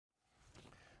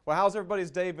Well, how's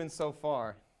everybody's day been so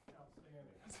far?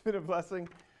 Outstanding. It's been a blessing.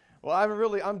 Well,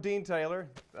 I'm Dean Taylor.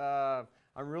 I'm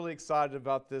really excited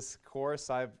about this course.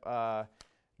 I've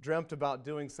dreamt about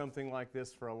doing something like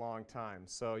this for a long time.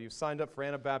 So you've signed up for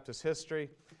Anabaptist history,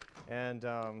 and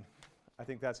I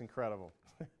think that's incredible.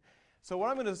 So what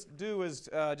I'm going to do is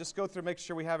just go through, make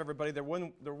sure we have everybody. There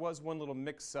was one little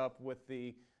mix-up with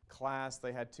the class.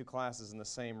 They had two classes in the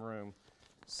same room.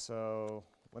 So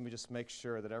let me just make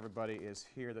sure that everybody is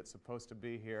here that's supposed to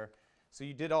be here. So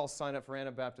you did all sign up for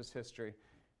Anabaptist history,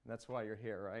 and that's why you're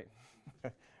here,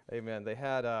 right? Amen. They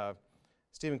had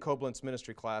Stephen Koblent's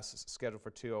ministry class scheduled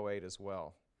for 2:08 as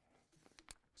well.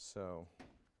 So,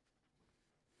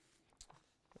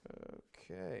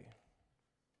 okay.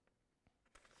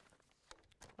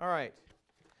 All right.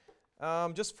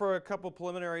 Just for a couple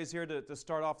preliminaries here to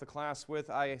start off the class with,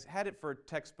 I had it for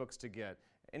textbooks to get.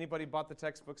 Anybody bought the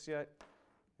textbooks yet?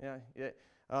 Yeah.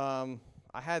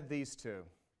 I had these two.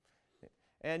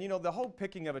 And you know, the whole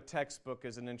picking of a textbook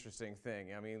is an interesting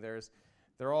thing. I mean,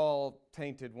 they're all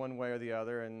tainted one way or the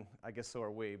other, and I guess so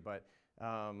are we, but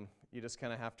you just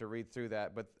kind of have to read through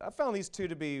that. But I found these two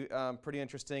to be pretty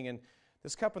interesting, and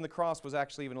this Cup and the Cross was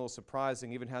actually even a little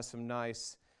surprising. It even has some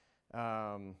nice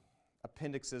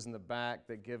appendixes in the back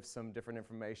that give some different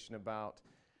information about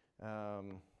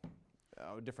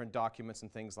different documents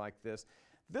and things like this.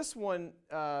 This one,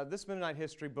 this Mennonite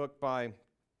history book by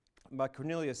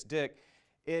Cornelius Dick,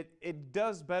 it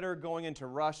does better going into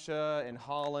Russia and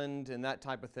Holland and that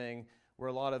type of thing, where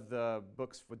a lot of the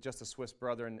books with just the Swiss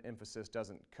Brethren emphasis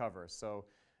doesn't cover. So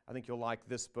I think you'll like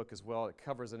this book as well. It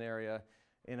covers an area,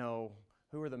 you know,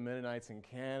 who are the Mennonites in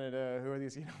Canada? Who are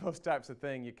these, you know, those types of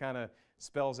things. It kind of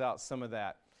spells out some of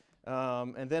that.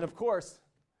 And then, of course,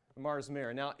 a Martyr's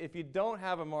Mirror. Now, if you don't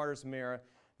have a Martyr's Mirror,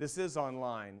 this is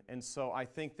online. And so I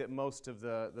think that most of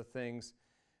the things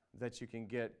that you can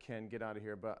get out of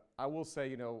here. But I will say,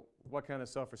 you know, what kind of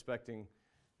self-respecting,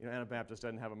 you know, Anabaptist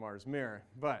doesn't have a Martyr's Mirror?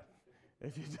 But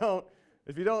if you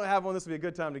don't have one, this would be a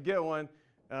good time to get one.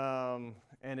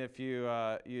 And if you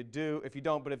do, if you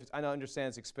don't, but if I understand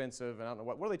it's expensive, and I don't know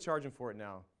what are they charging for it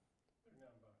now?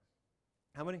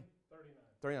 $39. How many?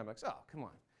 39. $39. Oh, come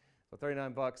on. So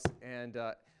 $39, and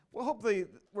well, hopefully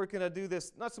we're going to do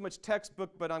this not so much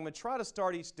textbook, but I'm going to try to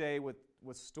start each day with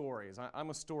stories. I'm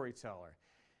a storyteller,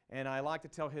 and I like to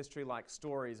tell history like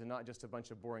stories and not just a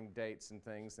bunch of boring dates and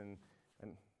things. And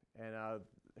yeah,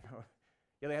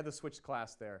 they had the switch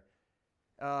class there.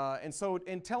 And so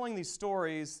in telling these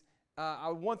stories, I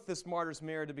want this Martyr's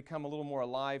Mirror to become a little more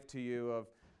alive to you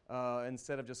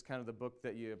instead of just kind of the book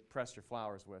that you press your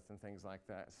flowers with and things like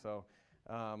that. So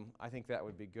I think that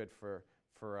would be good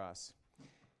for us.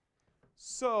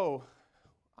 So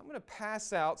I'm going to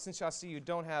pass out, since I see you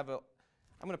don't have I'm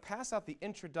going to pass out the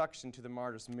introduction to the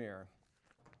Martyr's Mirror.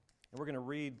 And we're going to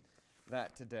read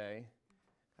that today.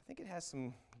 I think it has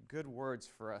some good words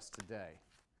for us today.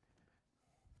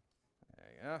 There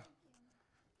you go.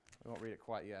 We won't read it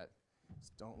quite yet.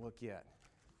 Just don't look yet.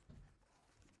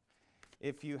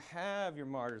 If you have your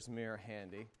Martyr's Mirror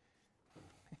handy,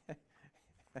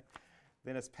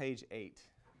 then it's page 8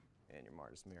 in your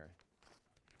Martyr's Mirror.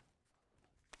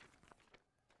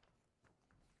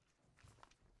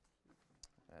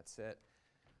 That's it.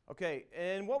 Okay,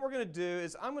 and what we're going to do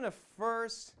is I'm going to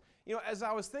first, you know, as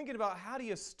I was thinking about how do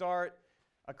you start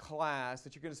a class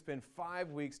that you're going to spend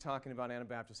 5 weeks talking about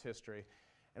Anabaptist history,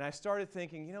 and I started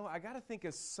thinking, you know, I got to think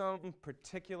of some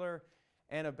particular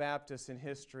Anabaptist in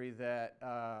history that,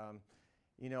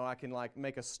 you know, I can like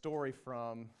make a story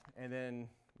from and then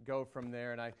go from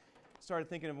there. And I started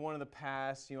thinking of one in the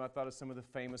past. You know, I thought of some of the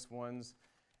famous ones,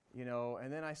 you know,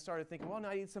 and then I started thinking, well, now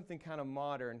I need something kind of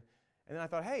modern. And then I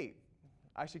thought, hey,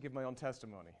 I should give my own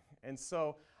testimony. And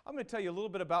so I'm going to tell you a little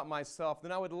bit about myself.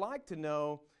 Then I would like to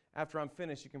know, after I'm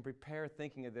finished, you can prepare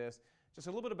thinking of this, just a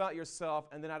little bit about yourself.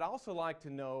 And then I'd also like to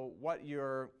know what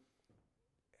your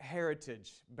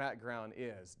heritage background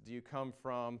is. Do you come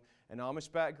from an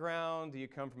Amish background? Do you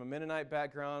come from a Mennonite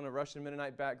background, a Russian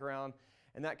Mennonite background,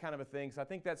 and that kind of a thing? So I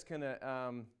think that's going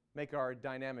to make our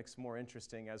dynamics more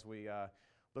interesting as we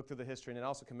look through the history, and it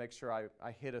also can make sure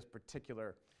I hit a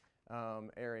particular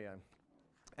area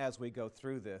as we go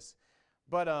through this.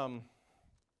 But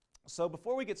so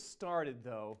before we get started,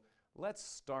 though, let's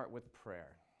start with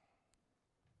prayer.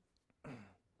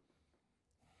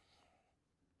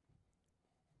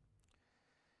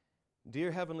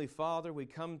 Dear Heavenly Father, we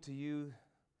come to you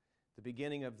the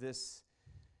beginning of this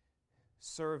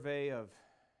survey of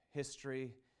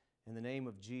history in the name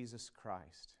of Jesus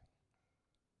Christ.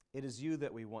 It is you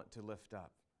that we want to lift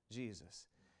up, Jesus.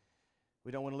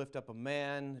 We don't want to lift up a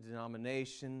man, a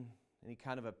denomination, any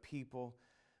kind of a people,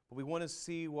 but we want to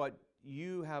see what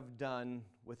you have done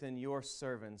within your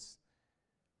servants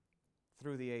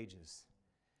through the ages.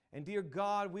 And dear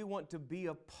God, we want to be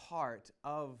a part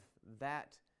of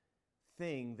that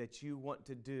thing that you want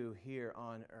to do here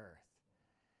on earth.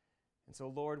 And so,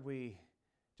 Lord, we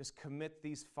just commit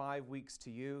these 5 weeks to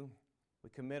you. We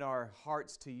commit our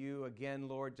hearts to you again,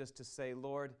 Lord, just to say,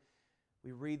 Lord,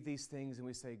 we read these things and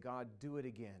we say, God, do it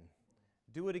again.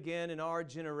 Do it again in our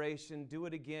generation. Do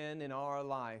it again in our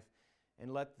life.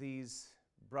 And let these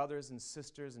brothers and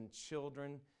sisters and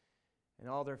children and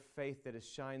all their faith that has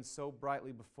shined so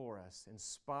brightly before us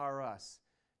inspire us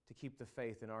to keep the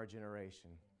faith in our generation.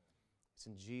 It's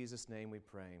in Jesus' name we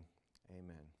pray.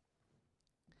 Amen.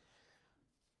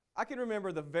 I can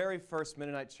remember the very first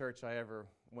Mennonite church I ever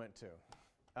went to.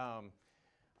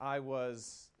 I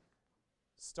was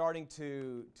starting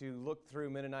to look through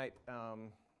Mennonite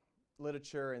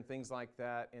literature and things like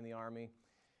that in the Army.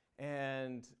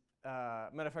 And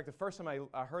matter of fact, the first time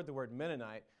I heard the word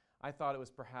Mennonite, I thought it was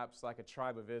perhaps like a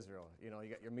tribe of Israel. You know, you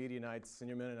got your Midianites and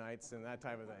your Mennonites and that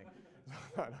type of thing. So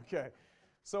I thought, okay.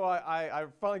 So I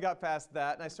finally got past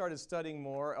that, and I started studying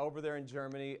more. Over there in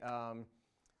Germany,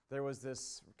 there was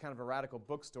this kind of a radical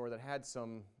bookstore that had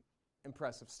some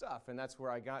impressive stuff, and that's where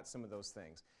I got some of those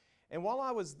things. And while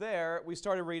I was there, we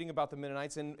started reading about the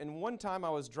Mennonites, and one time I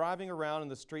was driving around in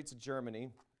the streets of Germany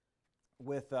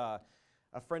with a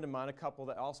friend of mine, a couple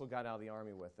that also got out of the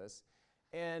Army with us.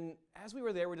 And as we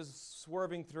were there, we were just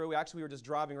swerving through. We were just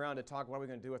driving around to talk what are we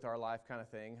going to do with our life kind of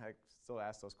thing. I still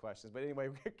ask those questions. But anyway,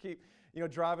 we keep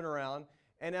driving around.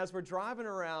 And as we're driving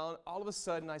around, all of a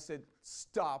sudden I said,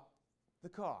 stop the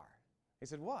car. He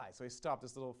said, why? So he stopped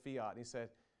this little Fiat, and he said,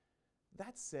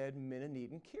 that said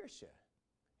Mennoniten Kirche.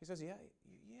 He says, yeah.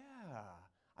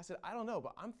 I said, I don't know,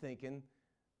 but I'm thinking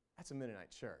that's a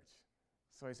Mennonite church.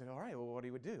 So he said, all right, well, what do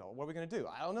you do? What are we going to do?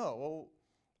 I don't know. Well,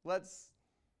 let's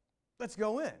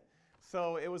go in.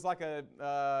 So it was like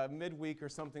a midweek or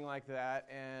something like that,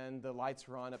 and the lights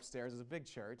were on upstairs. It was a big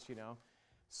church, you know.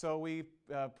 So we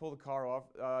pulled the car off,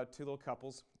 two little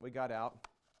couples. We got out,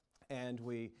 and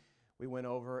we went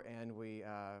over, and we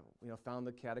found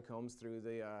the catacombs through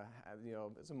the,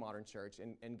 it's a modern church,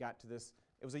 and got to this.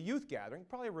 It was a youth gathering,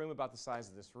 probably a room about the size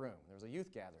of this room. There was a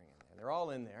youth gathering in there. They're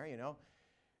all in there, you know.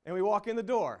 And we walk in the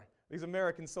door. These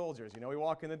American soldiers, we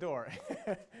walk in the door.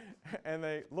 And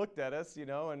they looked at us,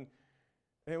 and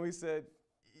we said,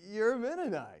 you're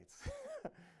Mennonites.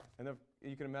 And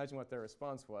you can imagine what their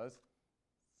response was.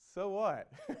 So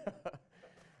what?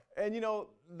 And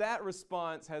that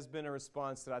response has been a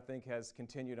response that I think has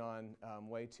continued on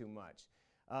way too much.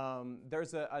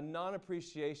 There's a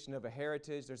non-appreciation of a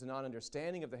heritage, there's a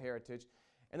non-understanding of the heritage,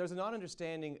 and there's a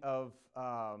non-understanding of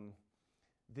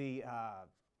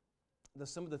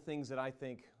some of the things that I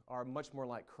think are much more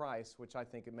like Christ, which I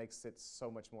think it makes it so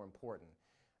much more important.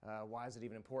 Why is it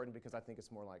even important? Because I think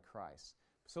it's more like Christ.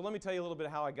 So let me tell you a little bit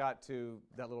how I got to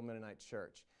that little Mennonite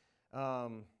church.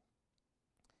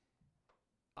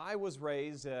 I was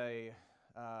raised a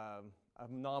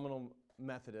nominal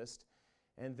Methodist,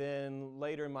 and then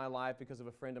later in my life, because of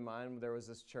a friend of mine, there was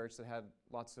this church that had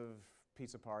lots of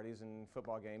pizza parties and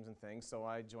football games and things, so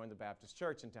I joined the Baptist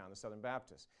church in town, the Southern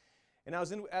Baptist. And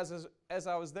as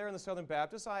I was there in the Southern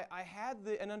Baptist, I had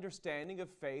an understanding of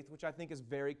faith, which I think is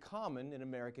very common in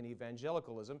American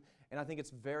evangelicalism, and I think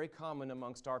it's very common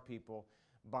amongst our people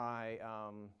by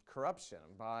corruption,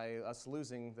 by us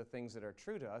losing the things that are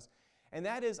true to us. And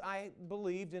that is, I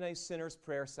believed in a sinner's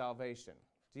prayer salvation.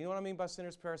 Do you know what I mean by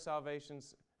sinner's prayer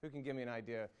salvations? Who can give me an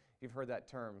idea? You've heard that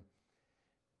term.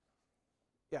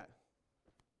 Yeah.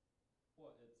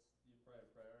 Well, you pray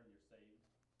a prayer and you're saved.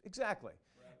 Exactly.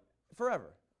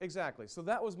 Forever. Exactly. So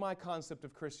that was my concept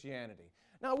of Christianity.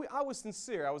 Now, I was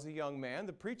sincere. I was a young man.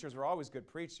 The preachers were always good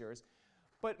preachers.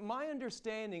 But my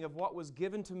understanding of what was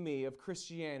given to me of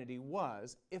Christianity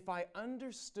was, if I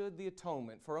understood the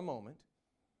atonement for a moment,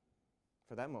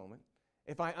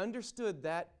 if I understood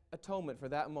that atonement for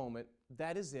that moment,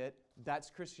 that is it. That's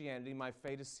Christianity. My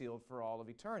fate is sealed for all of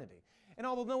eternity. And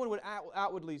although no one would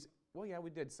outwardly, well, yeah, we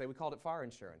did say, we called it fire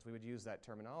insurance. We would use that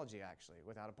terminology, actually,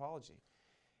 without apology.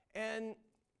 And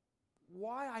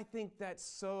why I think that's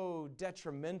so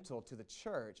detrimental to the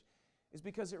church is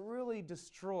because it really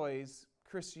destroys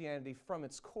Christianity from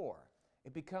its core.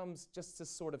 It becomes just this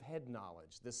sort of head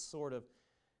knowledge, this sort of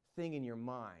thing in your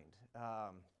mind.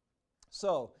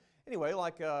 So anyway,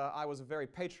 I was very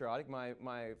patriotic.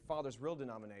 My father's real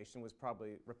denomination was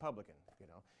probably Republican,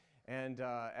 And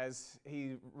as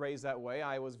he raised that way,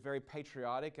 I was very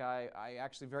patriotic. I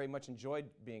actually very much enjoyed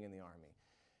being in the Army.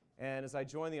 And as I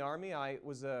joined the Army, I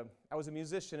was a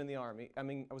musician in the Army.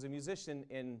 I was a musician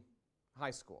in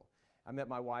high school. I met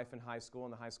my wife in high school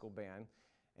in the high school band,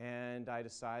 and I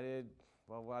decided,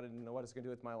 well, I didn't know what I was going to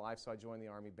do with my life, so I joined the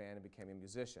Army band and became a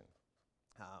musician.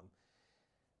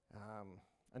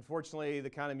 Unfortunately, the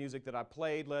kind of music that I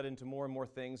played led into more and more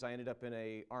things. I ended up in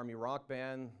an Army rock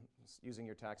band, using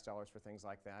your tax dollars for things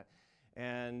like that,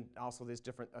 and also these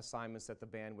different assignments that the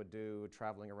band would do,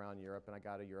 traveling around Europe, and I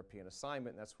got a European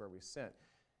assignment, and that's where I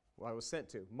was sent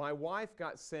to. My wife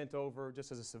got sent over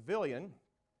just as a civilian,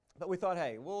 but we thought,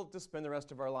 hey, we'll just spend the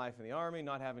rest of our life in the Army,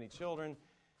 not have any children,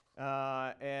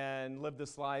 and live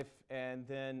this life. And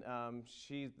then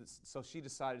she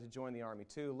decided to join the Army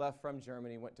too, left from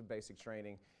Germany, went to basic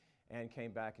training, and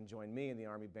came back and joined me in the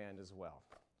Army band as well.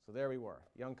 So there we were,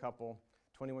 young couple,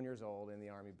 21 years old in the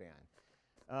Army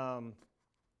band.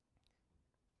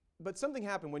 But something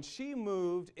happened when she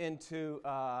moved into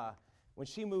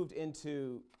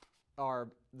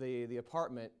the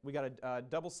apartment. We got a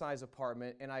double-size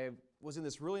apartment, and I was in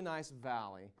this really nice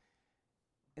valley.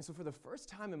 And so for the first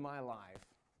time in my life,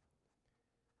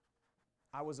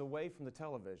 I was away from the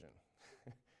television.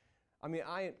 I mean,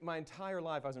 my entire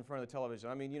life I was in front of the television.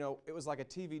 I mean, you know, it was like a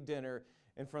TV dinner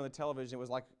in front of the television. It was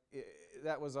like,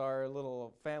 that was our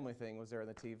little family thing, was there in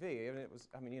the TV. And it was,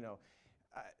 I mean, you know.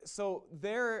 So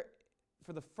there,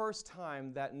 for the first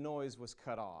time, that noise was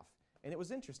cut off. And it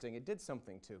was interesting. It did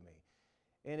something to me.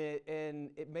 And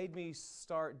it made me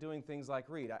start doing things like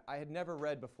read. I had never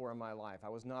read before in my life. I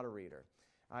was not a reader.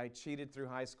 I cheated through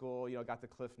high school, you know, got the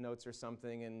Cliff Notes or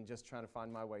something and just trying to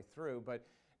find my way through. But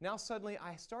now suddenly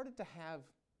I started to have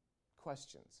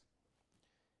questions.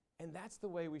 And that's the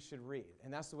way we should read.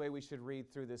 And that's the way we should read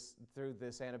through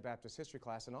this Anabaptist history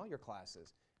class and all your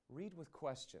classes. Read with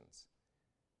questions.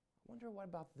 I wonder what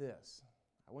about this?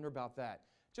 I wonder about that.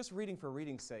 Just reading for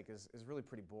reading's sake is really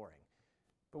pretty boring.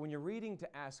 But when you're reading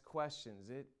to ask questions,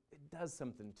 it does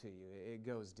something to you. It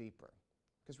goes deeper.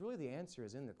 Because really the answer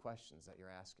is in the questions that you're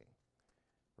asking.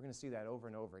 We're going to see that over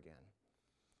and over again.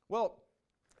 Well,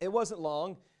 it wasn't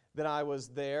long that I was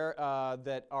there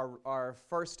that our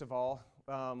first of all,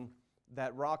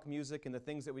 that rock music and the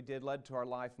things that we did led to our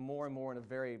life more and more in a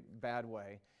very bad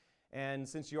way. And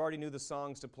since you already knew the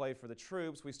songs to play for the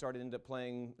troops, we ended up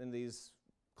playing in these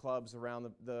clubs around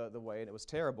the way, and it was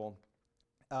terrible.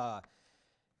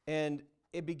 And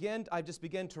I just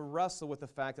began to wrestle with the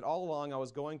fact that all along I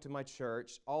was going to my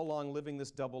church, all along living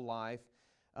this double life,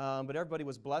 but everybody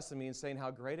was blessing me and saying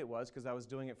how great it was because I was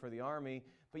doing it for the Army,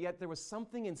 but yet there was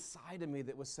something inside of me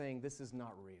that was saying, this is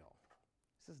not real.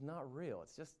 This is not real.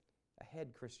 It's just a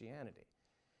head Christianity.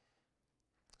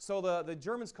 So the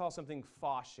Germans call something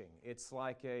Fasching. It's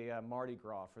like a Mardi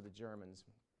Gras for the Germans.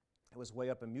 It was way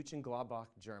up in Mönchengladbach,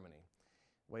 Germany,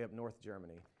 way up north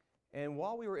Germany. And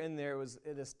while we were in there, it was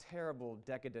this terrible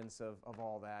decadence of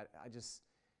all that.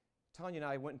 Tanya and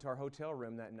I went into our hotel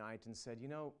room that night and said, you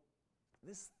know,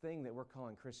 this thing that we're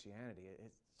calling Christianity,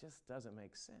 it just doesn't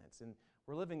make sense. And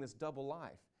we're living this double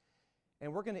life.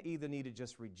 And we're going to either need to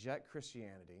just reject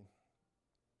Christianity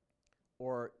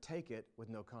or take it with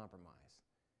no compromise.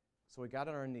 So we got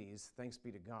on our knees, thanks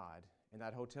be to God, in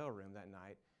that hotel room that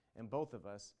night, and both of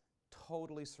us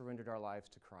totally surrendered our lives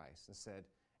to Christ and said,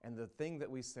 and the thing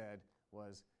that we said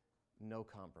was, no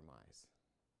compromise.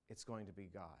 It's going to be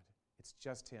God. It's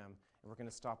just Him, and we're going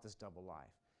to stop this double life.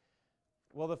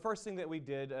 Well, the first thing that we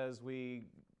did as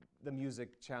the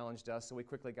music challenged us, so we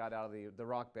quickly got out of the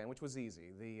rock band, which was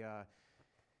easy. There's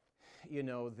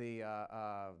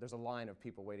a line of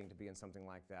people waiting to be in something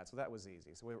like that, so that was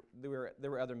easy. So there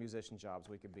were other musician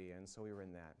jobs we could be in, so we were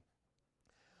in that.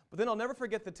 But then I'll never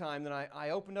forget the time that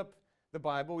I opened up the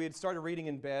Bible. We had started reading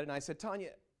in bed, and I said, Tanya,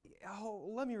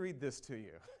 let me read this to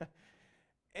you.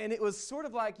 And it was sort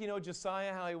of like,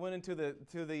 Josiah, how he went into the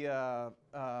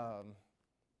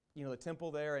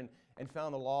temple there and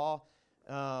found the law.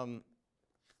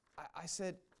 I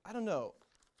said, I don't know,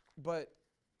 but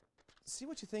see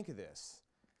what you think of this.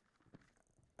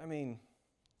 I mean,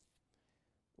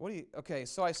 okay,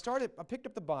 so I picked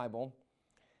up the Bible,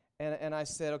 and I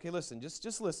said, okay, listen,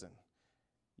 just listen.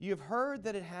 You have heard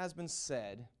that it has been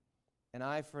said, an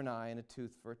eye for an eye and a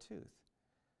tooth for a tooth.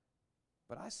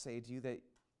 But I say to you that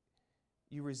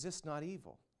you resist not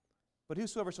evil. But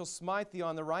whosoever shall smite thee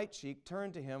on the right cheek,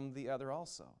 turn to him the other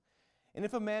also. And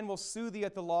if a man will sue thee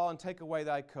at the law and take away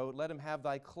thy coat, let him have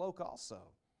thy cloak also.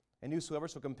 And whosoever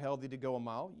shall compel thee to go a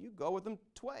mile, you go with him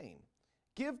twain.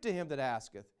 Give to him that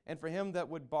asketh, and for him that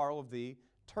would borrow of thee,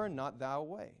 turn not thou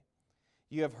away.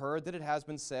 You have heard that it has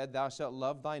been said, thou shalt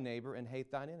love thy neighbor and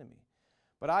hate thine enemy.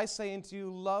 But I say unto you,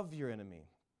 love your enemy.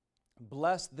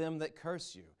 Bless them that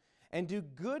curse you, and do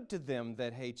good to them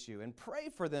that hate you, and pray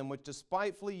for them which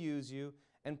despitefully use you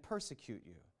and persecute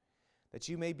you, that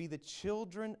you may be the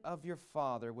children of your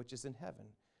Father which is in heaven.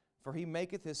 For he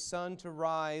maketh his sun to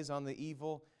rise on the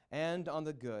evil and on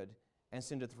the good, and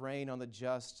sendeth rain on the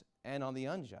just and on the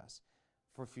unjust.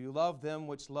 For if you love them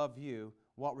which love you,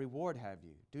 what reward have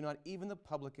you? Do not even the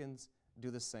publicans do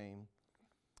the same?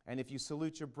 And if you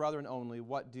salute your brethren only,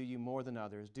 what do you more than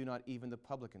others? Do not even the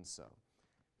publicans so?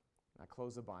 And I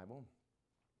close the Bible.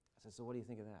 I said, so what do you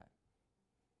think of that?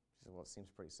 She said, well, it seems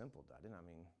pretty simple, doesn't it? I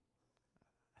mean,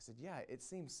 I said, yeah, it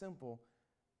seems simple,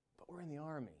 but we're in the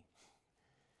Army.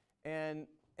 And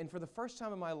for the first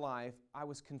time in my life, I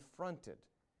was confronted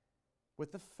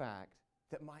with the fact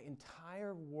that my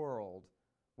entire world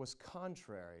was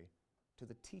contrary to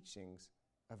the teachings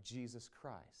of Jesus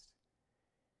Christ.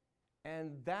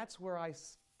 And that's where I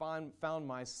found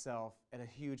myself at a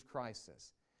huge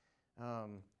crisis.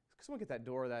 Someone get that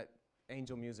door, that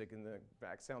angel music in the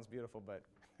back. Sounds beautiful, but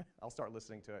I'll start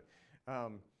listening to it.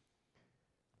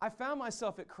 I found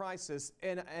myself at crisis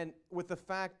and with the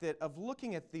fact that of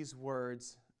looking at these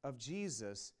words of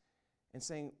Jesus and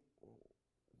saying,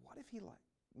 what if he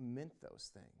meant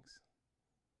those things?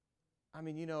 I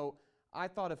mean, you know, I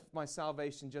thought of my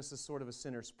salvation just as sort of a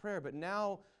sinner's prayer, but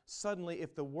now suddenly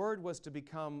if the Word was to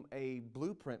become a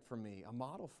blueprint for me, a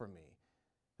model for me,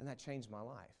 then that changed my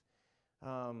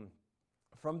life.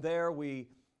 From there, we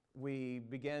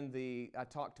began I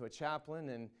talked to a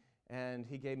chaplain, and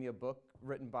he gave me a book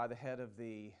written by the head of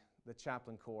the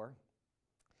chaplain corps,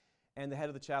 and the head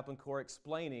of the chaplain corps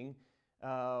explaining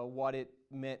what it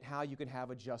meant, how you could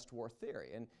have a just war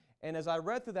theory. And as I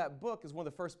read through that book, is one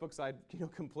of the first books I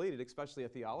completed, especially a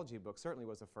theology book, certainly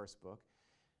was the first book.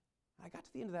 I got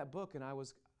to the end of that book and I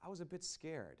was a bit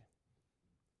scared.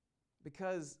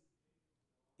 Because,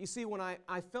 you see, when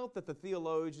I felt that the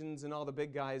theologians and all the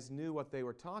big guys knew what they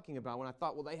were talking about, when I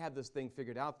thought, well, they had this thing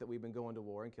figured out that we've been going to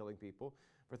war and killing people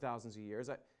for thousands of years.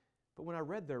 But when I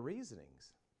read their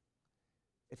reasonings,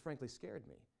 it frankly scared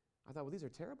me. I thought, well, these are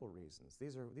terrible reasons.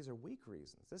 These are weak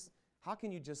reasons. How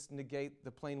can you just negate the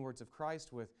plain words of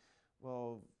Christ with,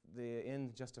 well, the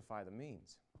end justify the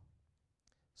means?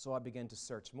 So I began to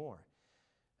search more.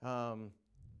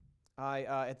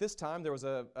 At this time, there was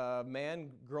a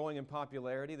man growing in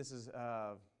popularity. This is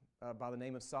by the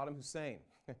name of Saddam Hussein.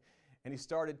 And he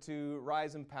started to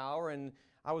rise in power, and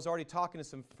I was already talking to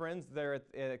some friends there,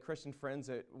 Christian friends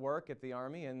at work at the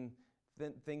Army, and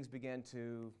then things began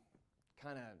to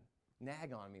kind of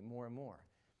nag on me more and more.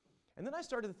 And then I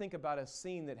started to think about a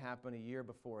scene that happened a year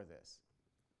before this.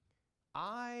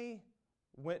 I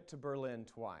went to Berlin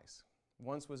twice.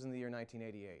 Once was in the year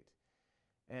 1988,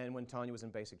 and when Tanya was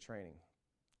in basic training,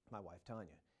 my wife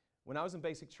Tanya. When I was in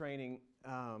basic training,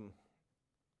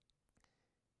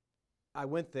 I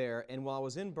went there, and while I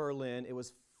was in Berlin, it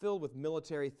was filled with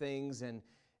military things and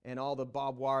all the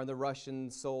barbed wire and the Russian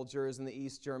soldiers and the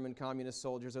East German communist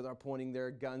soldiers that are pointing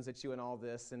their guns at you and all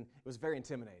this, and it was very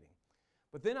intimidating.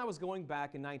 But then I was going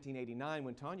back in 1989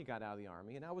 when Tanya got out of the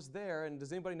Army, and I was there, and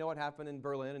does anybody know what happened in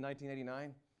Berlin in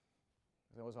 1989?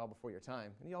 That was all before your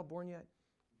time. Any y'all born yet?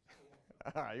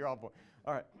 All right, you're all born.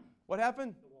 All right. What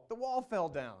happened? The wall fell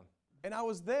down, and I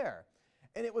was there.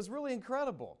 And it was really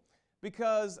incredible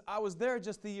because I was there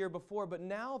just the year before, but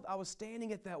now I was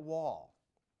standing at that wall.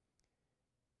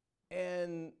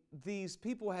 And these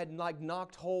people had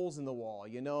knocked holes in the wall,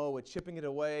 with chipping it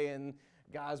away, and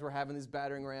guys were having these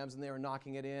battering rams and they were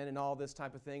knocking it in and all this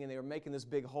type of thing, and they were making these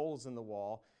big holes in the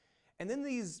wall. And then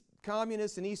these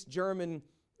communists and East German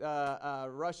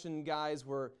Russian guys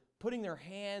were putting their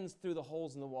hands through the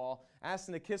holes in the wall,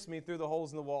 asking to kiss me through the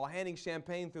holes in the wall, handing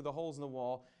champagne through the holes in the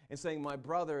wall, and saying, my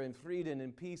brother, and Frieden,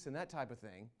 and peace, and that type of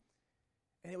thing.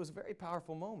 And it was a very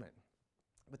powerful moment.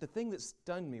 But the thing that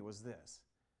stunned me was this.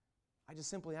 I just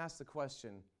simply asked the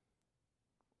question,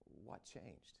 what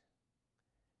changed?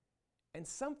 And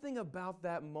something about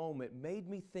that moment made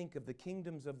me think of the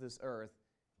kingdoms of this earth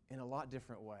in a lot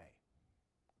different way.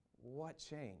 What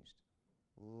changed?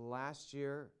 Last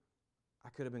year, I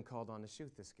could have been called on to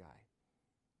shoot this guy.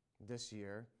 This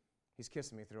year, he's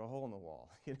kissing me through a hole in the wall.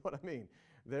 You know what I mean?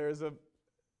 There's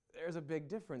a big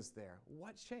difference there.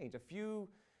 What changed? A few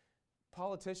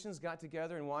politicians got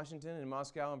together in Washington and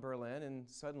Moscow and Berlin, and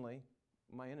suddenly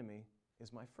my enemy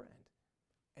is my friend.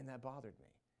 And that bothered me.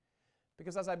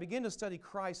 Because as I began to study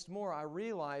Christ more, I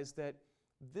realized that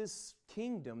this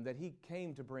kingdom that he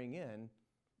came to bring in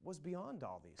was beyond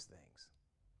all these things.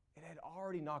 It had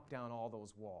already knocked down all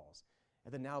those walls.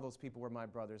 And then now those people were my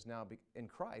brothers now in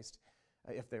Christ,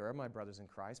 if they were my brothers in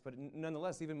Christ, but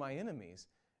nonetheless, even my enemies,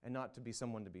 and not to be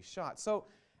someone to be shot. So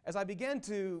as I began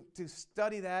to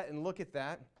study that and look at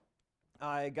that,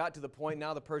 I got to the point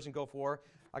now the Persian Gulf War.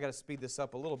 I got to speed this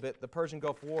up a little bit. The Persian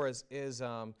Gulf War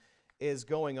is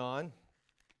going on.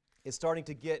 It's starting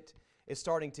to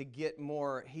get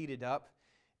more heated up,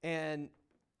 and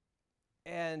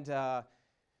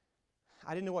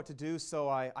I didn't know what to do, so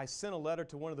I sent a letter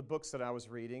to one of the books that I was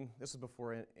reading. This is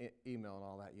before email and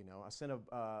all that, you know. I sent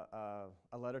a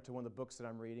letter to one of the books that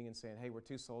I'm reading and saying, hey, we're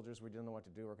two soldiers. We don't know what to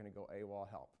do. We're going to go AWOL,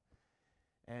 help.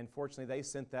 And fortunately, they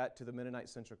sent that to the Mennonite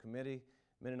Central Committee.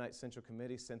 Mennonite Central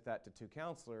Committee sent that to two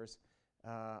counselors,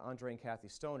 Andre and Kathy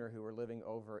Stoner, who were living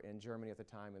over in Germany at the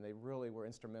time, and they really were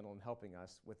instrumental in helping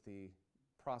us with the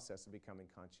process of becoming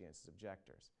conscientious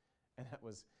objectors. And that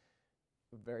was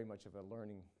very much of a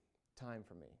learning time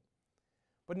for me.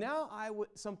 But now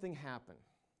something happened.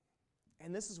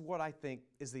 And this is what I think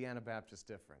is the Anabaptist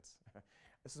difference.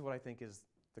 This is what I think is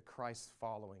the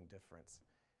Christ-following difference.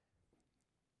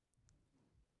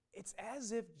 It's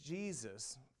as if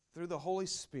Jesus, through the Holy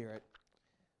Spirit,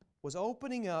 was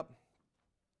opening up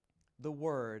the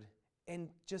Word and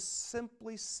just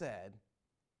simply said,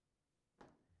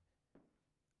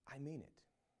 I mean it.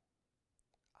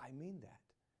 I mean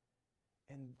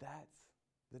that. And that's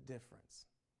the difference.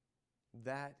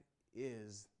 That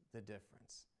is the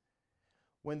difference.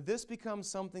 When this becomes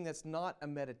something that's not a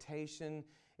meditation,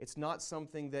 it's not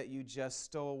something that you just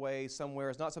stow away somewhere,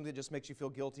 it's not something that just makes you feel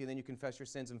guilty and then you confess your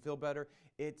sins and feel better.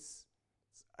 It's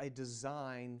a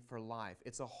design for life.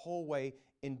 It's a whole way,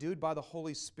 endued by the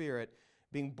Holy Spirit,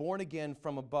 being born again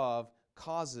from above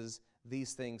causes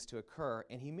these things to occur,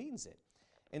 and He means it.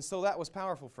 And so that was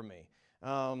powerful for me.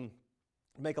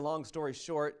 Make a long story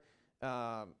short,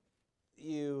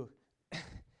 you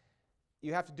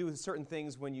have to do certain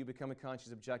things when you become a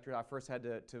conscious objector. I first had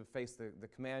to face the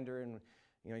commander, and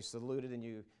he saluted,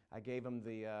 and I gave him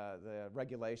the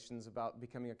regulations about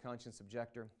becoming a conscious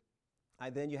objector.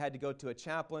 Then you had to go to a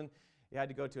chaplain. You had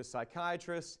to go to a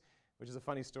psychiatrist, which is a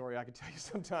funny story I could tell you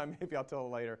sometime. Maybe I'll tell it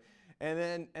later.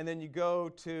 And then you go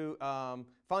to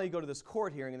finally you go to this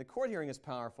court hearing, and the court hearing is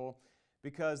powerful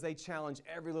because they challenge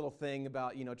every little thing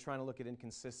about trying to look at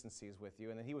inconsistencies with you.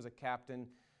 And then he was a captain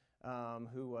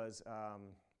who was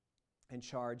in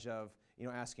charge of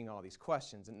asking all these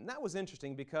questions, and that was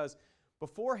interesting because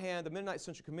beforehand the Mennonite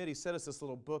Central Committee sent us this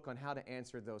little book on how to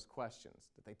answer those questions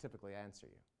that they typically ask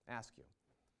you.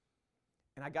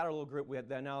 And I got a little group. We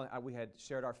had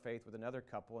shared our faith with another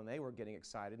couple, and they were getting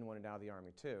excited and wanted out of the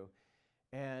Army too.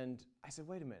 And I said,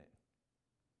 wait a minute.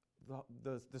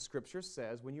 The Scripture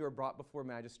says, when you are brought before a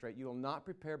magistrate, you will not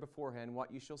prepare beforehand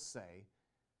what you shall say,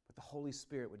 but the Holy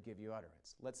Spirit would give you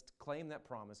utterance. Let's claim that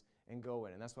promise and go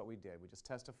in. And that's what we did. We just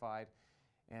testified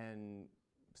and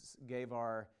gave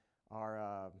our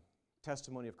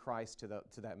testimony of Christ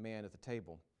to that man at the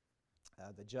table,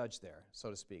 the judge there,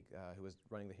 so to speak, who was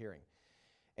running the hearing.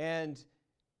 And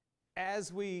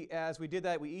as we did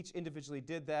that, we each individually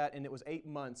did that, and it was 8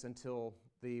 months until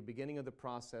the beginning of the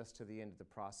process to the end of the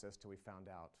process till we found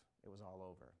out it was all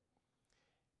over.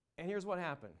 And here's what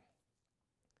happened.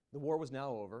 The war was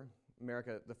now over.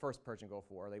 America, the first Persian Gulf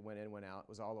War, they went in, went out, it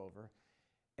was all over.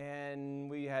 And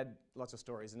we had lots of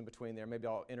stories in between there. Maybe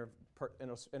I'll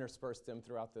intersperse them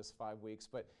throughout this 5 weeks.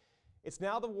 But it's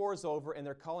now the war's over, and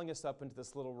they're calling us up into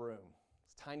this little room,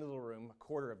 this tiny little room, a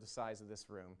quarter of the size of this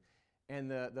room. And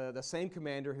the same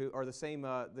commander or the same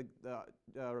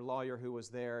lawyer who was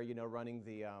there, running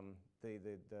the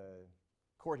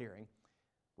court hearing,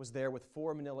 was there with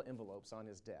 4 manila envelopes on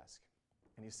his desk.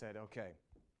 And he said, okay.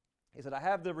 He said, I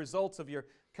have the results of your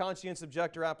conscience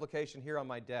objector application here on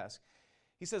my desk.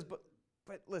 He says, but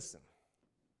listen,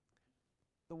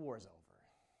 the war's over.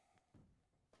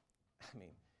 I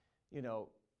mean,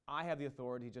 I have the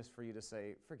authority just for you to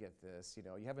say, forget this.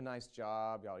 You have a nice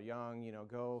job, y'all young,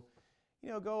 go.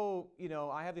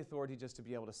 I have the authority just to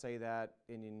be able to say that,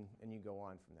 and you go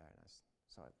on from there.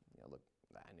 And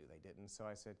I knew they didn't. So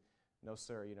I said, no,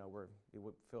 sir,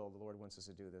 Phil, the Lord wants us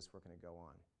to do this. We're going to go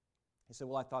on. He said,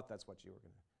 well, I thought that's what you were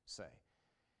going to say.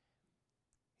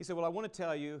 He said, well, I want to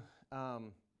tell you,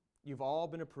 you've all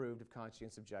been approved of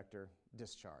conscience objector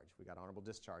discharge. We got honorable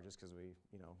discharges because we,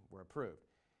 were approved.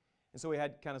 And so we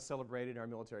had kind of celebrated in our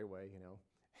military way,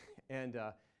 And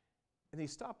he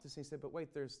stopped us and he said, but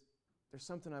wait, there's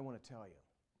something I want to tell you.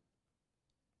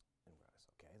 And I was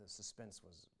okay. The suspense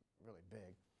was really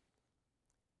big.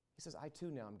 He says, I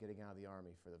too now am getting out of the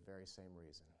Army for the very same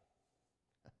reason.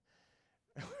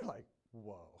 And we're like,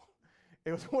 whoa.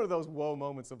 It was one of those whoa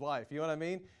moments of life. You know what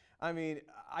I mean?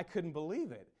 I couldn't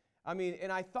believe it.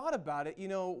 And I thought about it,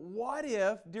 what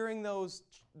if during those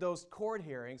court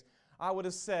hearings I would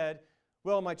have said,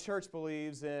 well, my church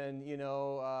believes in,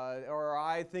 or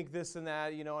I think this and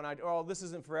that, and this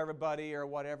isn't for everybody or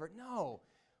whatever. No.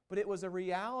 but it was a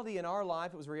reality in our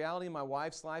life. It was a reality in my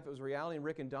wife's life. It was a reality in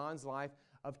Rick and Don's life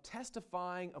of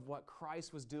testifying of what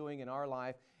Christ was doing in our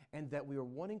life, and that we were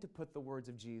wanting to put the words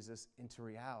of Jesus into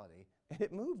reality. And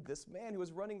it moved this man who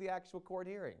was running the actual court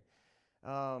hearing.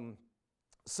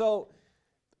 So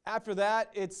after that,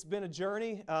 it's been a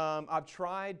journey. I've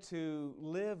tried to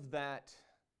live that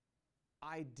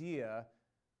idea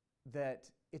that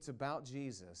it's about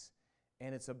Jesus,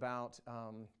 and it's about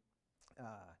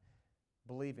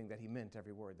believing that he meant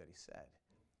every word that he said.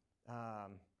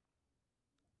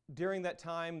 During that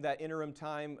time, that interim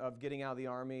time of getting out of the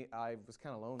Army, I was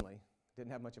kind of lonely.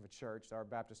 Didn't have much of a church. Our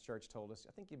Baptist church told us,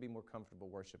 I think you'd be more comfortable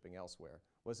worshiping elsewhere,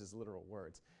 was his literal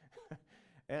words.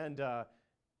 And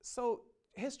so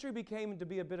history became to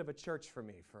be a bit of a church for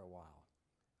me for a while.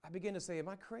 I began to say, am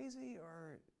I crazy,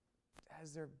 or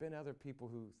has there been other people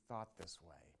who thought this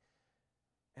way?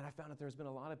 And I found that there's been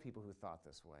a lot of people who thought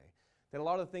this way. That a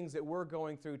lot of the things that we're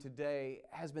going through today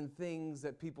has been things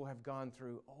that people have gone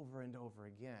through over and over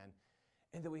again,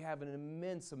 and that we have an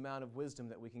immense amount of wisdom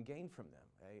that we can gain from them,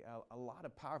 a lot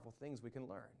of powerful things we can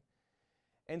learn.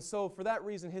 And so for that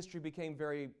reason, history became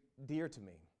very dear to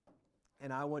me.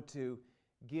 And I want to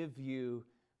give you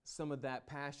some of that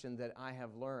passion that I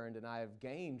have learned and I have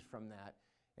gained from that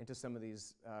into some of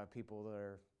these people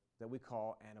that we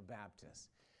call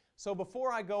Anabaptists. So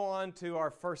before I go on to our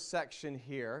first section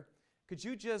here, could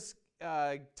you just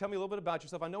tell me a little bit about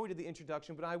yourself? I know we did the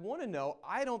introduction, but I want to know,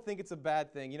 I don't think it's a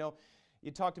bad thing. You know,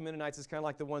 you talk to Mennonites, it's kind of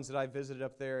like the ones that I visited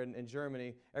up there in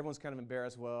Germany. Everyone's kind of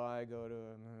embarrassed. Well, I go to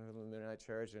a Mennonite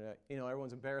church, and you know,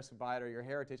 everyone's embarrassed by it or your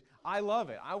heritage. I love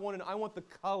it. I want the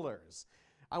colors.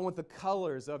 I want the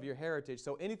colors of your heritage.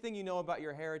 So anything you know about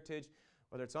your heritage,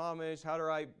 whether it's Amish,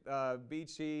 Hutterite,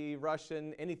 Beachy,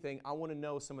 Russian, anything, I want to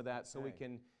know some of that so we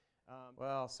can,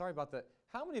 well, sorry about that.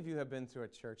 How many of you have been through a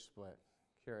church split?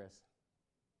 Curious.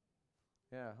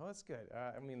 Yeah, well, that's good.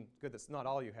 I mean, good that's not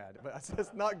all you had, but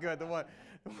it's not good, the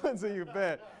ones that you've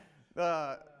been.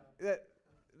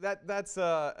 That's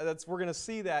we're going to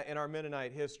see that in our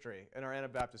Mennonite history, in our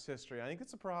Anabaptist history. I think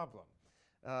it's a problem.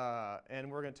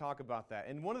 And we're going to talk about that.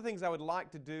 And one of the things I would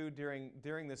like to do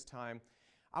during this time,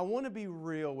 I want to be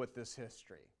real with this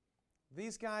history.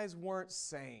 These guys weren't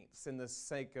saints in the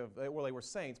sake of, well, they were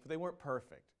saints, but they weren't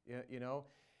perfect, you know.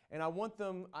 And I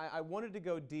wanted to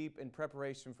go deep in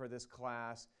preparation for this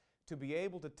class to be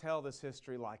able to tell this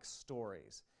history like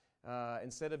stories.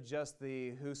 Instead of just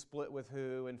the who split with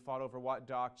who and fought over what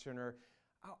doctrine, or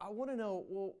I want to know,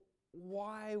 well,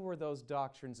 why were those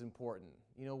doctrines important?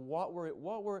 You know, what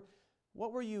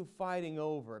were you fighting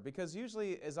over? Because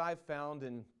usually, as I've found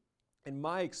in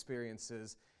my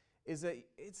experiences, is that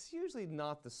it's usually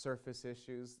not the surface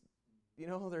issues. You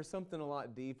know, there's something a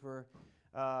lot deeper.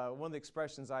 One of the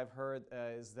expressions I've heard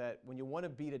is that when you want to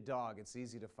beat a dog, it's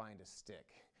easy to find a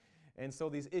stick. And so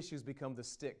these issues become the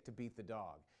stick to beat the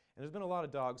dog. And there's been a lot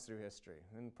of dogs through history,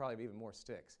 and probably even more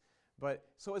sticks. But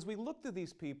so as we look through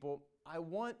these people, I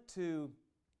want to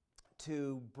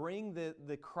bring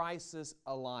the crisis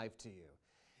alive to you.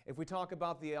 If we talk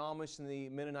about the Amish and the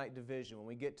Mennonite division, when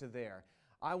we get to there,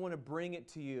 I want to bring it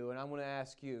to you, and I want to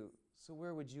ask you, so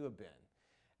where would you have been?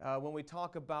 When we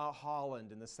talk about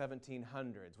Holland in the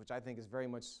 1700s, which I think is very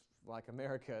much like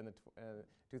America in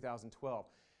 2012,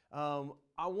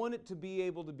 I want it to be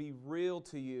able to be real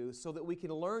to you so that we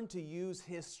can learn to use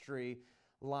history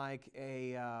like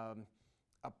a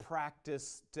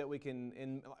practice that we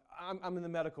can, I'm in the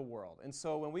medical world, and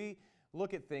so when we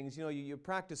look at things, you know, you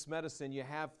practice medicine, you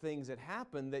have things that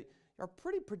happen that are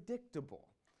pretty predictable.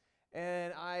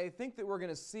 And I think that we're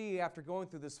going to see after going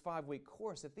through this 5-week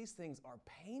course that these things are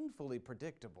painfully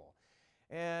predictable.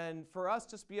 And for us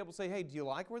just be able to say, hey, do you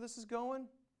like where this is going,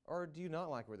 or do you not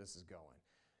like where this is going?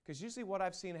 Because usually what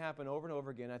I've seen happen over and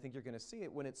over again, I think you're going to see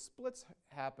it, when it splits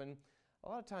happen, a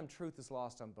lot of time truth is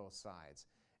lost on both sides.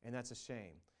 And that's a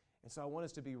shame. And so I want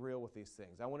us to be real with these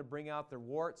things. I want to bring out the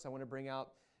warts. I want to bring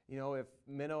out, you know, if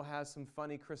Minnow has some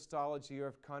funny Christology, or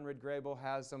if Conrad Grebel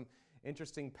has some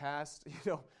interesting past, you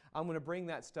know, I'm going to bring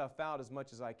that stuff out as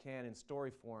much as I can in story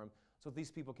form so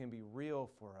these people can be real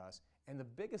for us. And the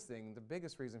biggest thing, the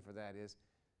biggest reason for that is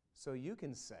so you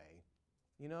can say,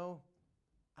 you know,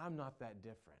 I'm not that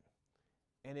different.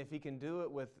 And if he can do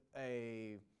it with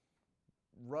a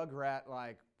rugrat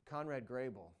like Conrad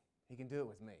Grebel, he can do it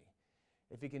with me.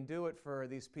 If he can do it for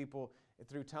these people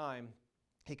through time,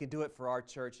 he can do it for our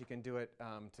church. He can do it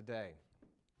today.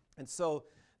 And so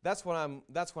that's what I'm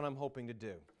hoping to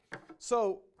do.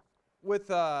 So with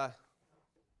that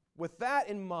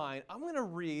in mind, I'm going to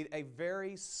read a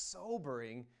very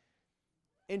sobering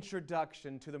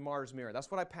introduction to the Martyr's Mirror. That's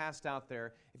what I passed out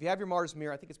there. If you have your Martyr's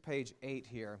Mirror, I think it's page 8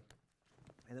 here.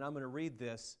 And then I'm going to read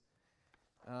this.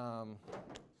 And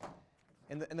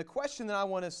the question that I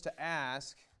want us to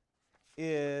ask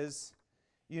is,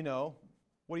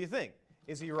 what do you think?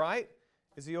 Is he right?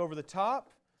 Is he over the top?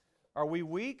 Are we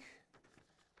weak?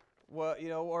 Well,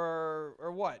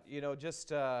 or what?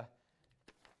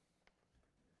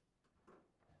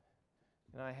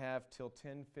 And I have till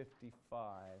 10:55.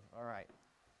 All right.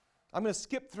 I'm going to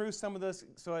skip through some of this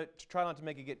so I try not to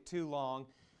make it get too long.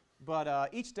 But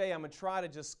each day I'm going to try to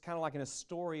just kind of like in a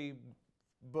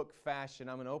storybook fashion,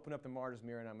 I'm going to open up the Martyr's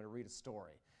Mirror and I'm going to read a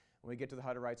story. When we get to the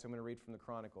Hutterites, I'm going to read from the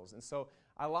Chronicles. And so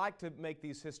I like to make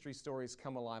these history stories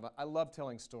come alive. I love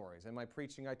telling stories. In my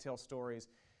preaching, I tell stories.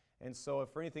 And so if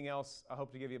for anything else, I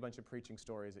hope to give you a bunch of preaching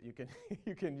stories that you can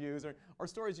you can use, or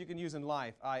stories you can use in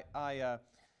life.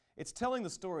 It's telling the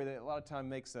story that a lot of time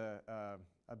makes a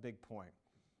big point,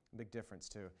 a big difference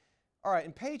too. All right,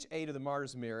 in page 8 of the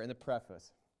Martyr's Mirror, in the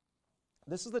preface,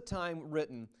 this is the time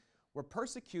written where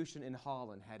persecution in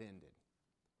Holland had ended.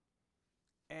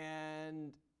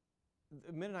 And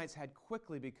the Mennonites had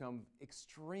quickly become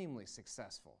extremely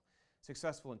successful.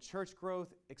 Successful in church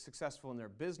growth, successful in their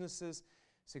businesses,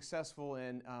 successful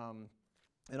in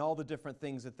all the different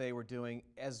things that they were doing,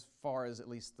 as far as at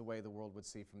least the way the world would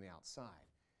see from the outside.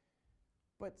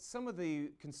 But some of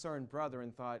the concerned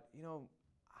brethren thought,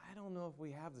 I don't know if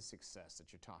we have the success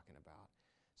that you're talking about.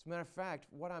 As a matter of fact,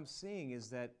 what I'm seeing is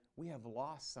that we have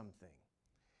lost something.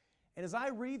 And as I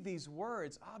read these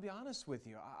words, I'll be honest with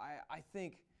you, I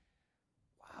think,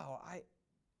 wow,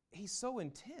 he's so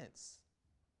intense.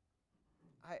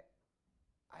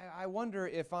 I wonder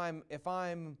if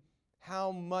I'm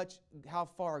how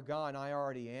far gone I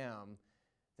already am,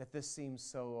 that this seems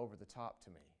so over the top to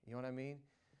me. You know what I mean?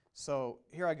 So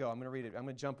here I go. I'm going to read it. I'm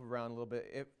going to jump around a little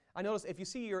bit. I notice if you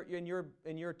see in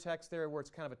your text there where it's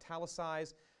kind of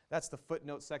italicized, that's the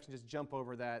footnote section. Just jump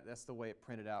over that. That's the way it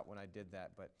printed out when I did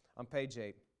that. But on page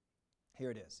 8,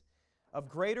 here it is.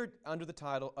 Under the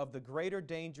title, of the greater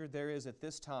danger there is at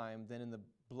this time than in the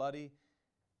bloody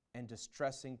and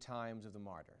distressing times of the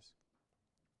martyrs.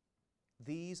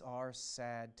 These are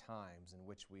sad times in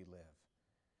which we live.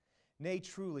 Nay,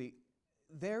 truly,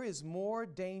 there is more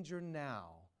danger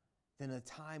now than in the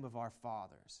time of our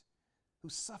fathers, who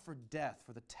suffered death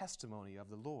for the testimony of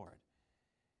the Lord.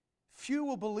 Few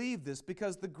will believe this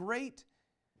because the great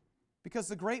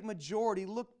majority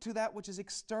look to that which is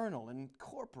external and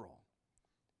corporal.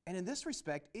 And in this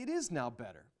respect, it is now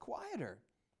better, quieter,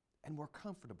 and more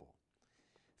comfortable.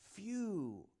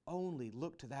 Few only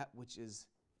look to that which is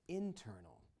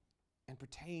internal and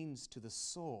pertains to the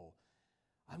soul,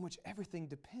 on which everything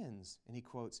depends. And he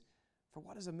quotes, "For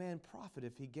what does a man profit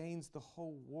if he gains the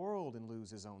whole world and lose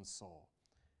his own soul?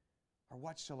 Or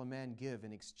what shall a man give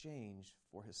in exchange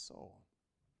for his soul?"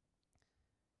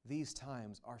 These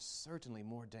times are certainly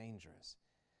more dangerous.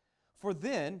 For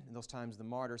then, in those times of the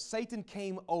martyrs, Satan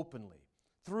came openly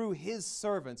through his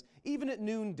servants, even at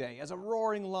noonday, as a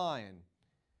roaring lion,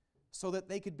 so that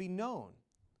they could be known.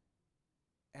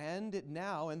 And it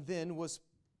now and then was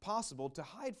possible to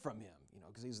hide from him,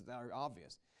 because he's very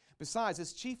obvious. Besides,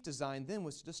 his chief design then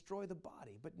was to destroy the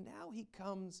body. But now he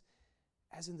comes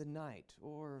as in the night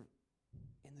or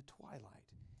in the twilight,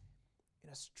 in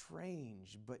a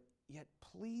strange but yet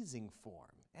pleasing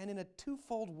form, and in a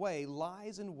twofold way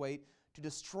lies in wait to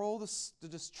destroy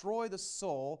the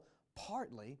soul,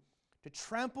 partly to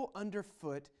trample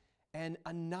underfoot and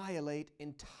annihilate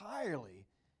entirely,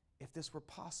 if this were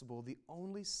possible, the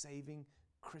only saving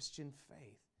Christian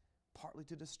faith, partly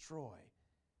to destroy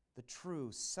the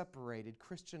true separated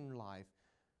Christian life,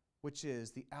 which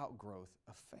is the outgrowth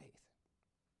of faith.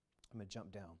 I'm going to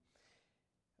jump down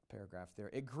a paragraph there.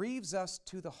 It grieves us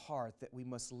to the heart that we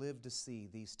must live to see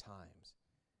these times,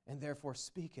 and therefore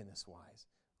speak in this wise.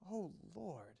 O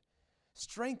Lord,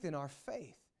 strengthen our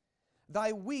faith,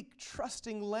 thy weak,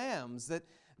 trusting lambs, that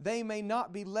they may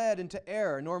not be led into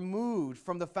error, nor moved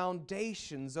from the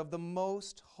foundations of the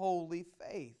most holy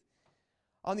faith.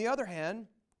 On the other hand,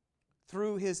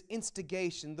 through his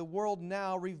instigation, the world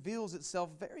now reveals itself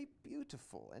very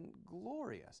beautiful and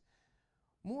glorious,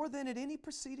 more than at any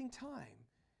preceding time,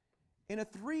 in a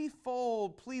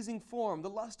threefold pleasing form: the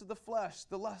lust of the flesh,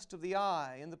 the lust of the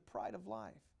eye, and the pride of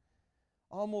life.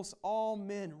 Almost all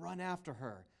men run after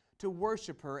her, to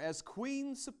worship her as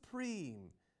Queen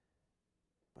Supreme,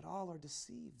 but all are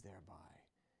deceived thereby.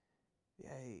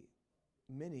 Yea,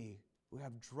 many who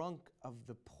have drunk of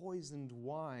the poisoned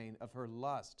wine of her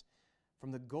lust,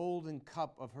 from the golden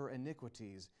cup of her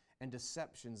iniquities and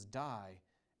deceptions, die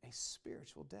a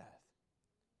spiritual death.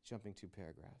 Jumping 2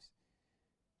 paragraphs.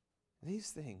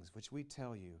 These things which we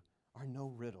tell you are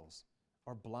no riddles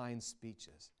or blind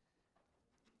speeches.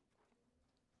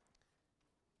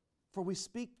 For we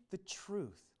speak the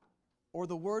truth, or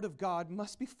the word of God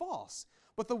must be false.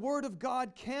 But the word of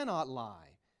God cannot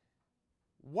lie.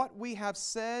 What we have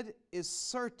said is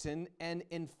certain and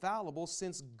infallible,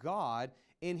 since God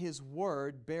in His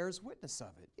word bears witness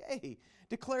of it. Yea,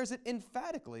 declares it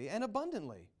emphatically and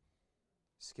abundantly.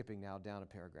 Skipping now down a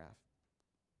paragraph.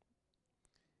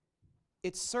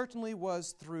 It certainly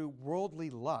was through worldly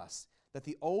lust that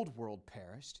the old world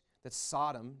perished, that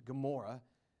Sodom, Gomorrah,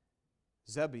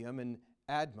 Zeboim, and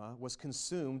Admah was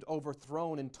consumed,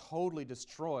 overthrown, and totally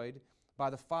destroyed by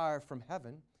the fire from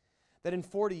heaven, that in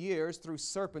 40 years, through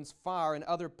serpents, fire, and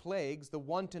other plagues, the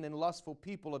wanton and lustful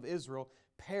people of Israel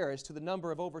perished to the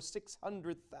number of over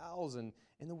 600,000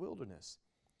 in the wilderness,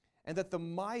 and that the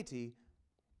mighty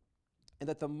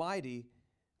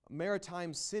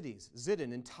maritime cities,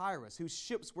 Zidon and Tyrus, whose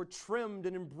ships were trimmed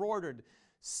and embroidered,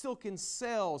 silken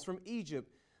sails from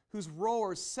Egypt, whose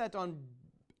rowers set on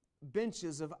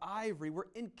benches of ivory, where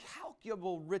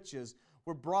incalculable riches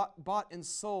were bought and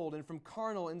sold, and from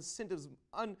carnal incentives,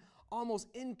 almost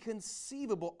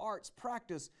inconceivable arts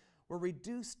practiced, were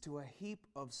reduced to a heap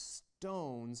of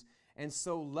stones, and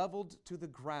so leveled to the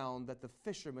ground that the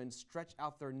fishermen stretched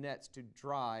out their nets to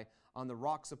dry on the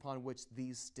rocks upon which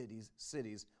these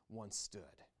cities once stood.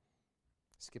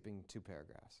 Skipping 2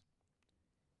 paragraphs.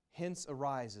 Hence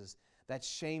arises that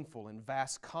shameful and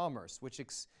vast commerce which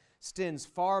extends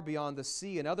far beyond the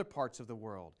sea and other parts of the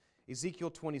world. Ezekiel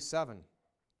 27.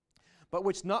 But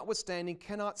which notwithstanding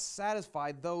cannot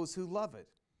satisfy those who love it,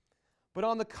 but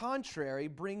on the contrary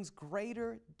brings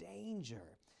greater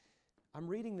danger. I'm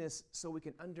reading this so we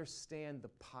can understand the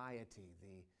piety,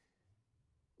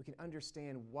 we can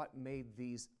understand what made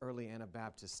these early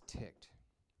Anabaptists ticked.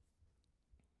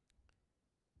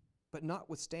 But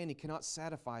notwithstanding cannot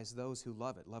satisfy those who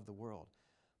love it, love the world,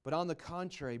 but on the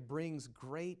contrary brings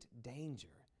great danger,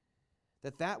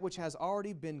 that which has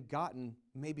already been gotten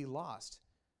may be lost,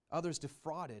 others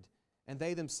defrauded, and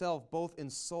they themselves both in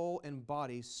soul and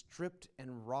body stripped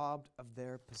and robbed of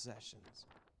their possessions.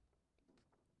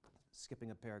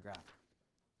 Skipping a paragraph.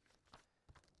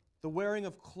 The wearing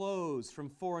of clothes from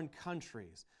foreign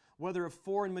countries, whether of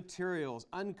foreign materials,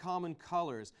 uncommon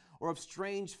colors, or of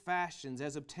strange fashions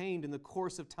as obtained in the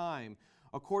course of time,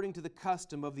 according to the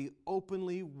custom of the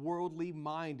openly worldly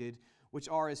minded, which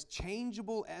are as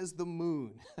changeable as the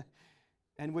moon,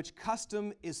 and which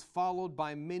custom is followed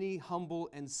by many humble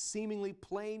and seemingly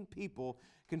plain people,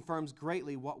 confirms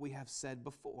greatly what we have said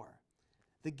before.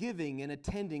 The giving and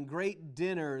attending great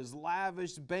dinners,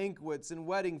 lavish banquets, and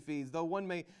wedding feasts, though one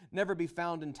may never be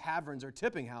found in taverns or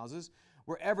tipping houses,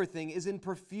 where everything is in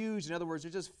profusion. In other words,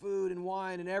 there's just food and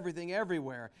wine and everything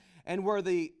everywhere. And where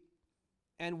the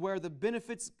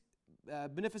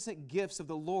beneficent gifts of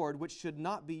the Lord, which should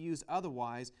not be used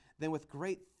otherwise than with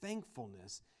great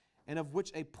thankfulness, and of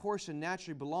which a portion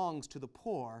naturally belongs to the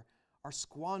poor, are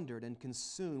squandered and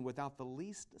consumed without the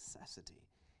least necessity,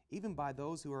 even by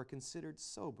those who are considered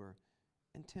sober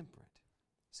and temperate.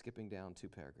 Skipping down 2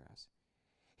 paragraphs.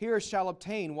 Here shall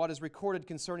obtain what is recorded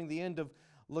concerning the end of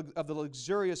the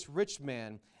luxurious rich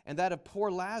man, and that of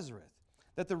poor Lazarus,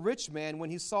 that the rich man, when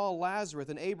he saw Lazarus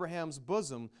in Abraham's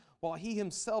bosom, while he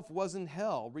himself was in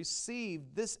hell,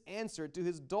 received this answer to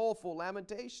his doleful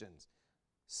lamentations: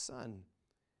 Son,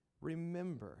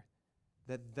 remember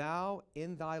that thou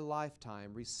in thy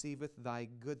lifetime receiveth thy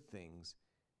good things,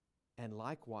 and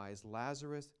likewise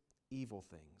Lazarus evil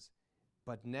things.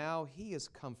 But now he is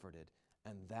comforted,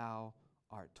 and thou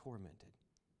art tormented.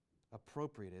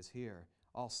 Appropriate is here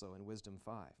also in Wisdom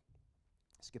 5.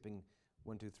 Skipping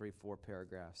 1, 2, 3, 4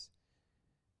 paragraphs.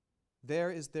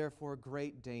 There is therefore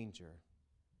great danger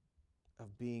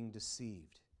of being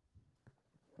deceived.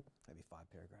 Maybe 5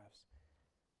 paragraphs.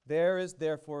 There is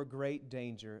therefore great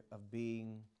danger of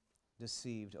being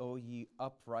deceived, O ye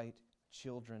upright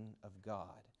children of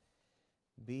God.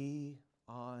 Be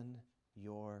on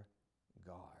your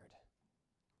guard.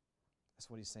 That's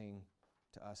what he's saying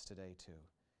to us today too.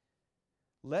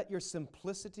 Let your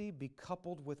simplicity be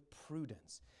coupled with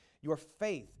prudence. Your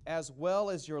faith as well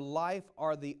as your life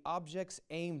are the objects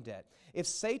aimed at. If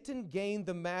Satan gained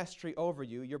the mastery over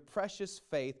you, your precious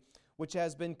faith, which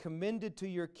has been commended to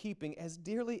your keeping as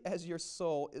dearly as your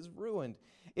soul, is ruined.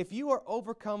 If you are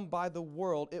overcome by the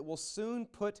world, it will soon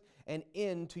put an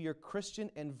end to your Christian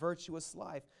and virtuous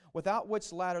life, without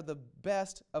which latter the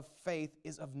best of faith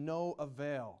is of no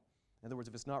avail. In other words,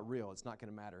 if it's not real, it's not going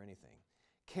to matter anything.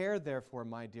 Care, therefore,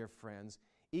 my dear friends,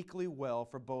 equally well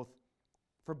for both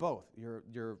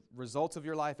your results of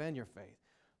your life and your faith.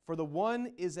 For the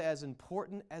one is as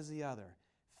important as the other.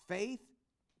 Faith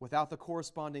without the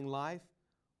corresponding life,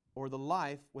 or the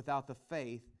life without the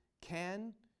faith,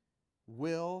 can,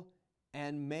 will,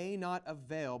 and may not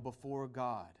avail before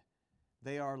God.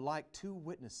 They are like two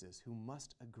witnesses who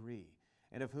must agree,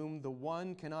 and of whom the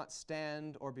one cannot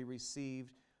stand or be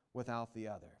received without the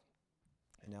other.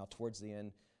 And now towards the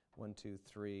end, 1, 2,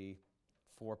 3,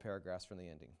 4 paragraphs from the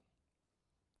ending.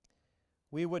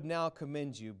 We would now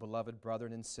commend you, beloved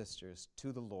brethren and sisters,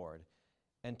 to the Lord,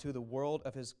 and to the word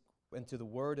of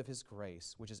His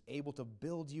grace, which is able to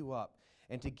build you up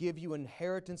and to give you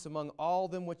inheritance among all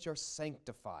them which are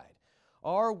sanctified.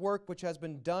 Our work which has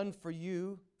been done for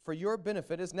you, for your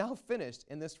benefit, is now finished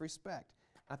in this respect.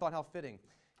 I thought how fitting.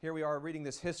 Here we are reading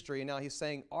this history, and now he's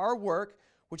saying, our work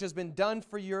which has been done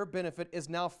for your benefit is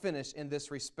now finished in this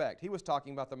respect. He was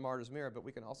talking about the martyr's mirror, but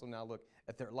we can also now look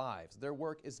at their lives. Their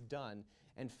work is done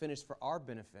and finished for our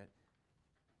benefit,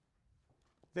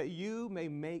 that you may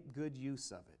make good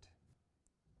use of it,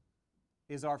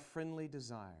 is our friendly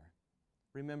desire.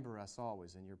 Remember us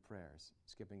always in your prayers.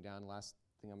 Skipping down, last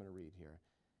thing I'm going to read here.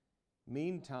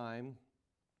 Meantime,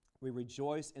 we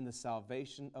rejoice in the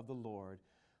salvation of the Lord,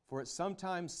 for it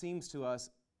sometimes seems to us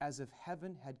as if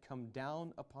heaven had come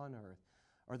down upon earth,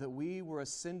 or that we were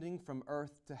ascending from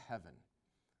earth to heaven.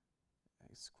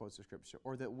 He quotes the scripture.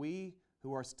 Or that we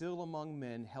who are still among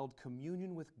men held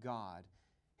communion with God,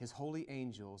 His holy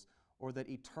angels, or that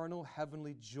eternal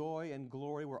heavenly joy and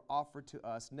glory were offered to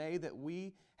us, nay, that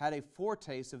we had a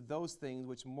foretaste of those things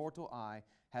which mortal eye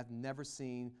hath never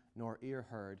seen, nor ear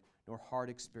heard, nor heart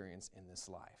experienced in this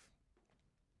life.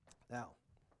 Now,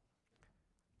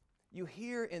 you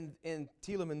hear in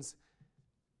Telemann's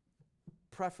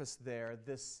preface there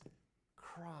this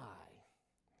cry,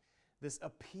 this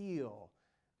appeal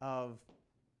of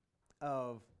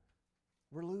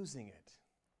we're losing it.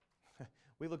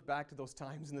 We look back to those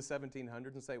times in the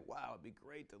 1700s and say, wow, it'd be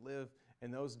great to live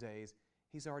in those days.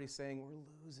 He's already saying we're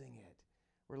losing it.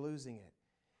 We're losing it.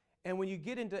 And when you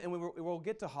get into, and we'll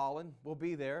get to Holland, we'll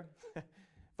be there.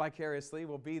 Vicariously,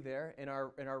 we'll be there in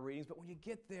our readings. But when you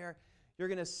get there, you're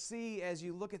going to see, as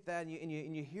you look at that and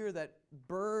you hear that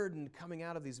burden coming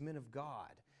out of these men of God,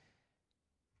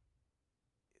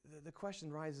 the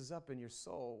question rises up in your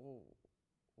soul, well,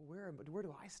 where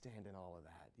do I stand in all of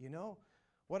that? You know?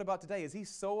 What about today? Is he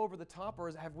so over the top, or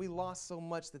have we lost so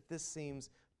much that this seems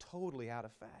totally out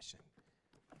of fashion?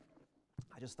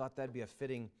 I just thought that'd be a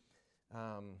fitting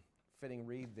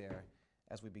read there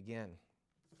as we begin.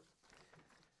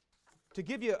 To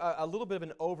give you a little bit of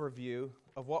an overview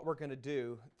of what we're going to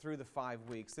do through the 5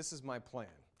 weeks, this is my plan.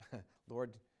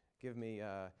 Lord, give me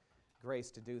grace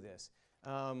to do this.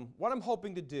 What I'm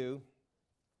hoping to do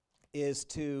is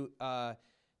to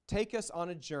take us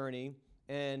on a journey,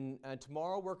 and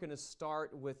tomorrow we're going to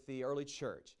start with the early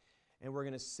church, and we're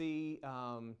going to see,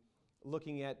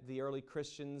 looking at the early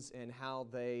Christians and how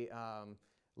they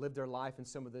lived their life and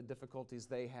some of the difficulties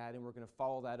they had, and we're going to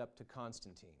follow that up to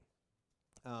Constantine.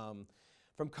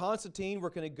 From Constantine, we're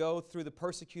going to go through the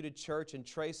persecuted church and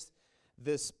trace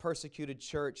this persecuted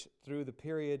church through the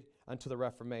period until the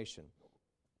Reformation.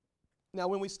 Now,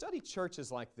 when we study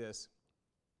churches like this,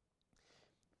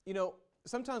 you know,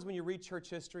 sometimes when you read church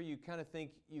history, you kind of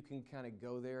think you can kind of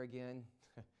go there again.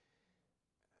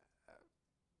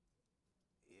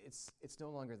 It's no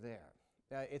longer there.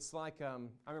 It's like, I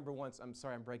remember once, I'm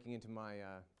sorry I'm breaking into my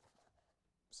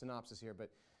synopsis here, but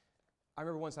I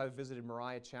remember once I visited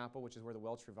Moriah Chapel, which is where the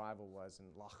Welsh revival was in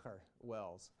Locher,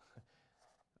 Wells.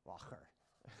 Locher.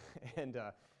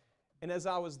 And as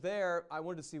I was there, I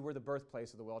wanted to see where the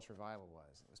birthplace of the Welsh revival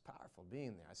was. It was powerful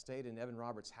being there. I stayed in Evan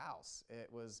Roberts' house.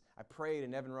 I prayed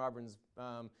in Evan Roberts'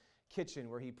 kitchen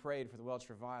where he prayed for the Welsh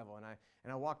revival.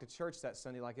 And I walked to church that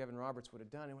Sunday like Evan Roberts would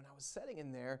have done. And when I was sitting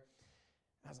in there,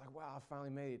 I was like, wow, I finally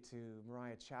made it to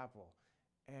Moriah Chapel.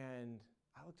 And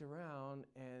I looked around,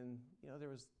 and there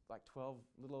was like 12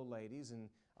 little old ladies and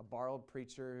a borrowed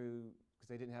preacher who, because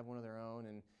they didn't have one of their own,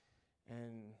 and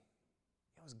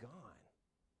it was gone.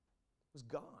 It was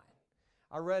gone.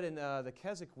 I read in the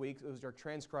Keswick Week, it was our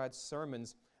transcribed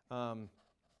sermons, a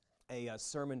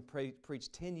sermon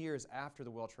preached 10 years after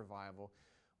the Welsh revival,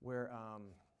 where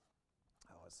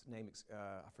his name,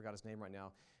 I forgot his name right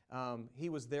now. He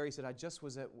was there. He said, I just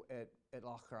was at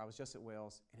Locher. I was just at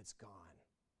Wales, and it's gone.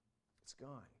 It's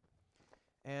gone.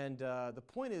 And the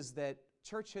point is that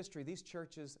church history, these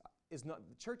churches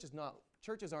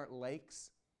churches aren't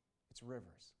lakes, it's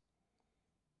rivers.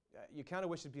 You kind of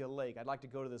wish it'd be a lake. I'd like to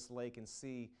go to this lake and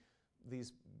see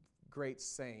these great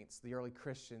saints, the early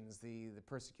Christians, the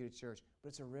persecuted church, but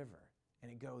it's a river,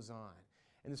 and it goes on.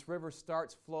 and this river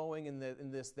starts flowing in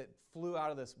this that flew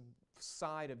out of this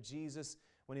side of Jesus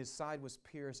when his side was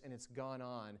pierced, and it's gone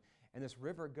on. And this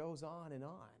river goes on, and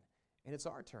it's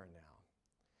our turn now.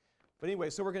 But anyway,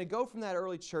 so we're going to go from that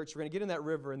early church. We're going to get in that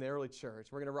river in the early church.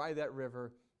 We're going to ride that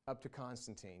river up to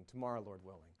Constantine tomorrow, Lord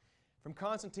willing. From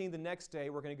Constantine, the next day,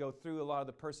 we're going to go through a lot of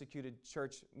the persecuted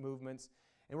church movements,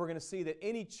 and we're going to see that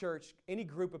any church, any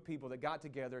group of people that got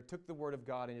together, took the Word of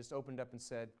God and just opened up and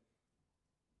said,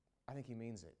 I think he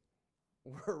means it.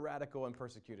 We're radical and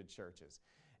persecuted churches.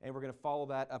 And we're going to follow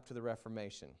that up to the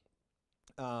Reformation.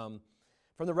 From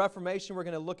the Reformation, we're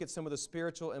going to look at some of the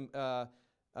spiritual,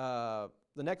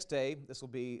 the next day, this will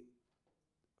be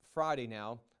Friday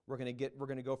now, we're going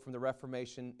to go from the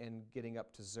Reformation and getting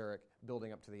up to Zurich,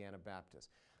 building up to the Anabaptist.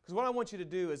 Because what I want you to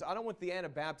do is I don't want the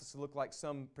Anabaptists to look like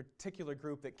some particular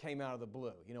group that came out of the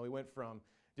blue. You know, we went from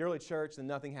the early church and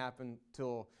nothing happened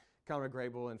till Conrad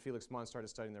Grebel and Felix Manz started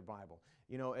studying their Bible.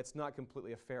 You know, it's not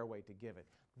completely a fair way to give it.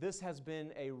 This has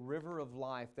been a river of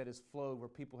life that has flowed where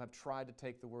people have tried to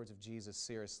take the words of Jesus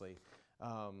seriously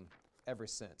ever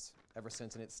since,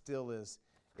 and it still is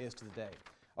to the day.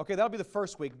 Okay, that'll be the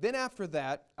first week. Then after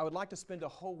that, I would like to spend a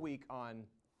whole week on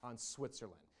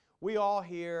Switzerland. We all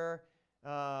here,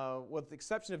 with the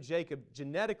exception of Jacob,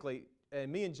 genetically,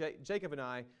 and me and Jacob and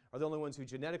I are the only ones who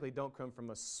genetically don't come from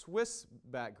a Swiss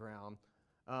background.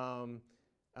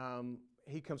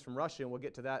 He comes from Russia, and we'll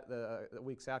get to that the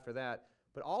weeks after that.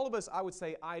 But all of us, I would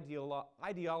say,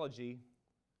 ideology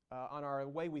on our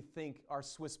way we think our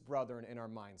Swiss brethren in our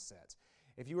mindsets.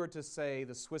 If you were to say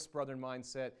the Swiss brethren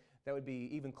mindset, that would be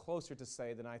even closer to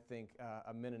say than I think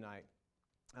a Mennonite.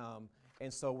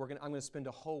 And so I'm going to spend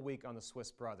a whole week on the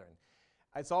Swiss brethren.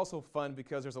 It's also fun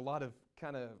because there's a lot of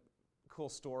kind of cool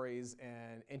stories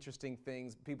and interesting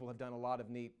things. People have done a lot of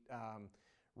neat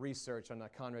research on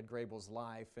Conrad Grebel's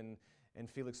life and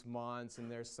Felix Manz,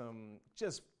 and there's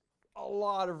just a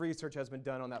lot of research has been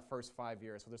done on that first 5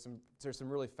 years. So there's some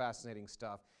really fascinating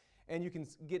stuff. And you can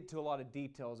get to a lot of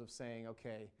details of saying,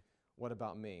 okay, what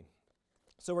about me?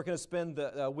 So we're going to spend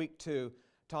the week 2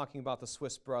 talking about the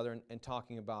Swiss brethren and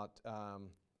talking about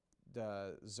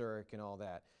the Zurich and all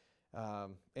that.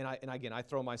 And again, I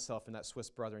throw myself in that Swiss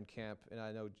brethren camp, and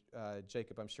I know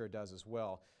Jacob, I'm sure, does as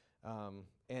well.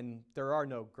 And there are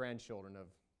no grandchildren of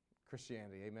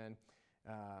Christianity, amen?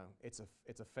 It's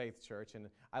a faith church, and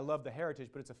I love the heritage,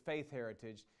 but it's a faith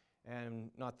heritage, and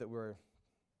not that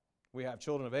we have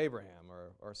children of Abraham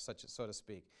or such, so to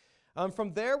speak.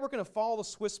 From there, we're going to follow the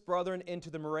Swiss brethren into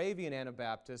the Moravian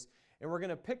Anabaptists, and we're going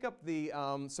to pick up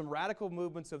some radical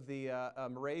movements of the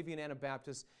Moravian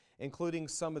Anabaptists, including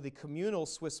some of the communal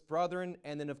Swiss brethren,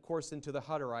 and then, of course, into the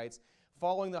Hutterites,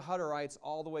 following the Hutterites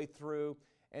all the way through,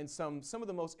 and some of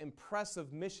the most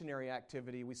impressive missionary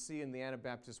activity we see in the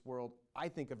Anabaptist world, I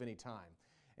think, of any time.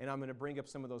 And I'm going to bring up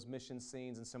some of those mission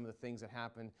scenes and some of the things that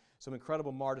happened, some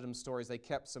incredible martyrdom stories. They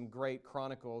kept some great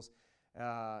chronicles,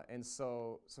 and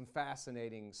so some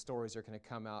fascinating stories are going to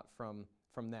come out from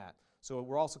that. So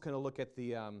we're also going to look at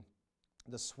the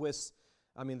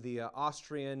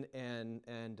Austrian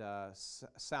and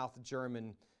South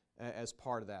German as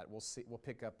part of that. We'll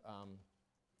pick up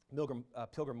Pilgrim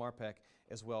Marpeck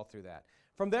as well through that.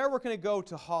 From there, we're going to go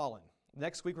to Holland.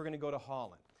 Next week, we're going to go to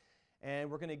Holland. And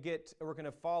we're going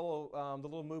to follow the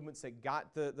little movements that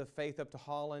got the faith up to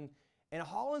Holland. And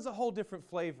Holland's a whole different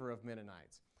flavor of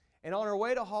Mennonites. And on our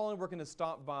way to Holland, we're going to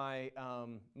stop by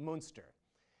Munster.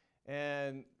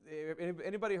 And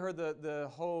anybody heard the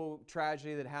whole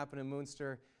tragedy that happened in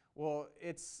Munster? Well,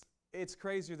 it's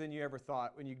crazier than you ever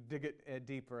thought when you dig it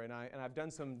deeper. And I've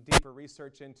done some deeper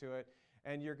research into it.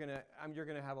 And you're gonna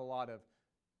have a lot of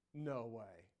no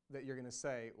way that you're gonna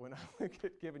say when I'm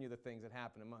giving you the things that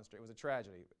happened in Munster. It was a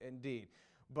tragedy, indeed.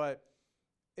 But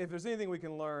if there's anything we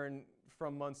can learn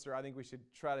from Munster, I think we should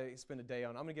try to spend a day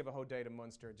on. I'm gonna give a whole day to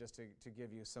Munster just to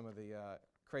give you some of the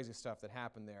crazy stuff that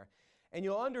happened there. And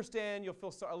you'll understand, you'll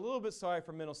feel a little bit sorry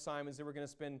for Menno Simons, that we're going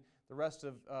to spend the rest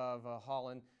of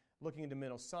Holland looking into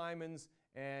Menno Simons.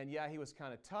 And yeah, he was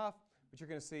kind of tough, but you're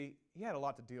going to see he had a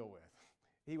lot to deal with.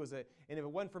 And if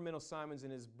it wasn't for Menno Simons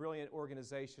and his brilliant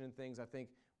organization and things, I think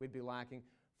we'd be lacking.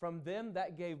 From them,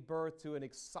 that gave birth to an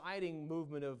exciting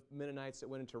movement of Mennonites that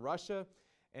went into Russia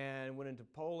and went into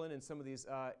Poland, and some of these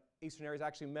eastern areas.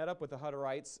 Actually met up with the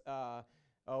Hutterites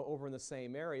over in the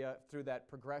same area through that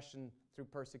progression through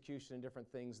persecution and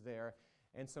different things there,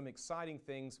 and some exciting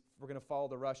things. We're going to follow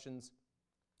the Russians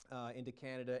into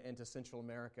Canada and to Central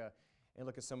America and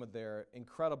look at some of their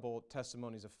incredible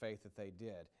testimonies of faith that they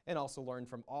did, and also learn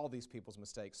from all these people's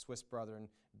mistakes, Swiss brethren,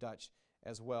 Dutch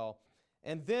as well.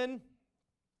 And then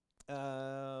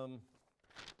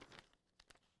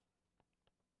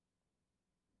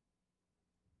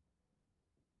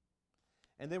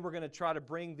And then we're going to try to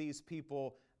bring these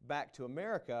people back to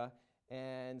America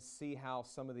and see how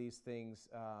some of these things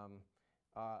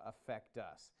affect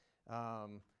us,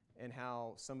 and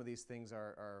how some of these things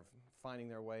are finding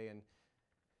their way.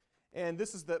 And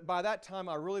this is by that time,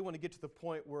 I really want to get to the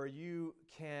point where you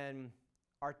can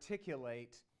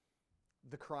articulate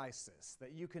the crisis,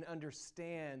 that you can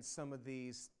understand some of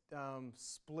these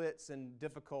splits and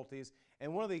difficulties.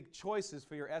 And one of the choices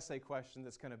for your essay question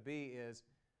that's going to be is,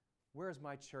 where's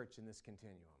my church in this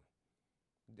continuum?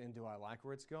 And do I like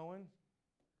where it's going?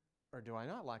 Or do I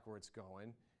not like where it's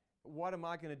going? What am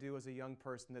I going to do as a young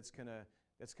person that's going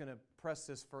to press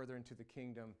this further into the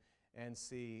kingdom and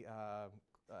see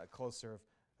closer of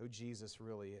who Jesus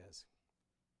really is?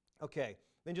 Okay,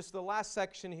 then just the last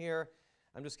section here,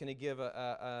 I'm just going to give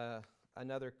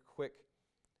another quick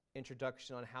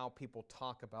introduction on how people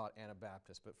talk about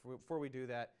Anabaptists. But before we do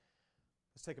that,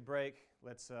 let's take a break.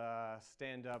 Let's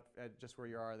stand up at just where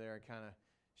you are there and kind of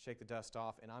shake the dust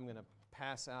off. And I'm going to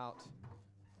pass out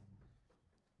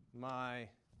my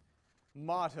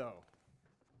motto.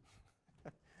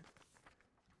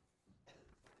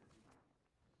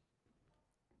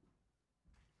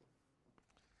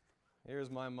 Here's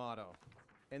my motto.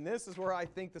 And this is where I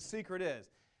think the secret is.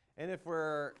 And if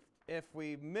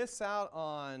we miss out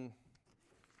on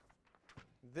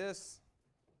this,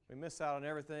 we miss out on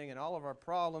everything, and all of our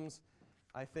problems,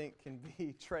 I think, can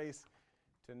be traced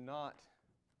to not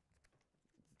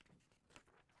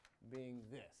being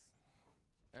this.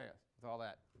 There you go, with all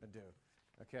that ado.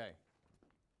 Okay.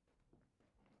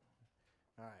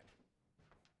 All right.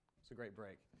 It's a great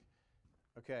break.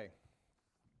 Okay.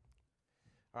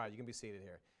 All right, you can be seated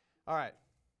here. All right.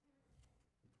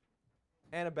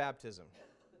 Anabaptism.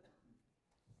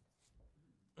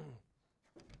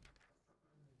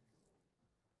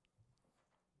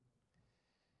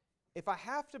 If I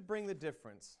have to bring the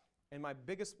difference, and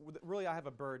really I have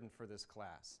a burden for this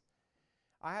class.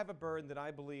 I have a burden that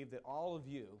I believe that all of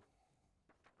you,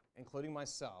 including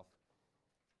myself,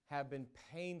 have been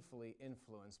painfully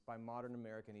influenced by modern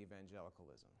American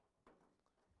evangelicalism.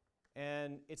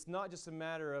 And it's not just a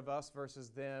matter of us versus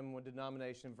them, one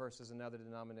denomination versus another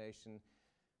denomination.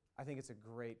 I think it's a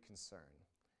great concern.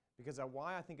 Because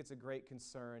why I think it's a great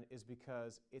concern is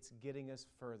because it's getting us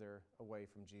further away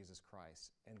from Jesus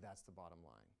Christ, and that's the bottom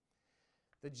line.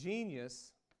 The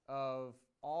genius of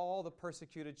all the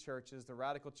persecuted churches, the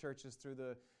radical churches through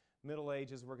the Middle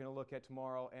Ages we're going to look at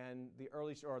tomorrow, and the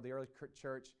early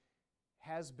church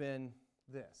has been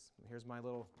this. Here's my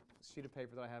little sheet of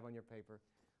paper that I have on your paper.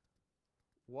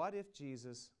 What if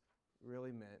Jesus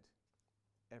really meant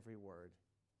every word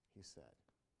he said?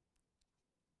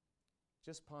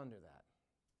 Just ponder that.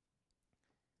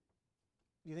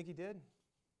 Do you think he did?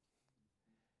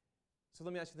 So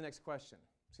let me ask you the next question.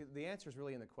 See, the answer is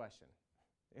really in the question.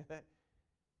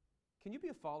 Can you be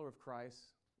a follower of Christ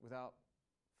without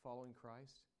following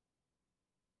Christ?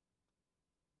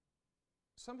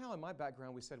 Somehow in my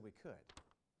background we said we could.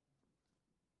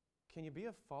 Can you be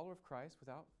a follower of Christ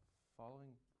without following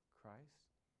Christ?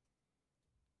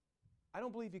 I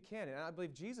don't believe you can. And I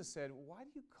believe Jesus said, why do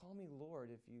you call me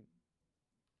Lord if you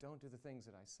don't do the things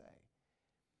that I say?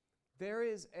 There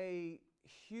is a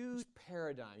huge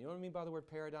paradigm. You know what I mean by the word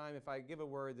paradigm? If I give a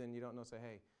word, then you don't know, say,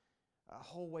 hey, a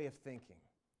whole way of thinking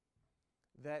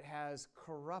that has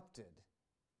corrupted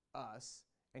us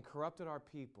and corrupted our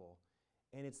people.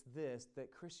 And it's this,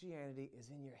 that Christianity is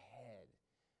in your head,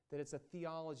 that it's a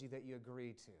theology that you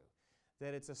agree to,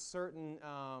 that it's a certain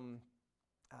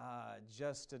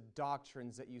just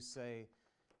doctrines that you say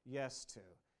yes to.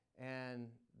 And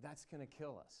that's going to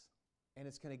kill us. And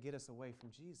it's going to get us away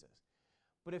from Jesus.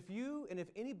 But if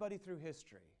anybody through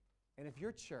history, and if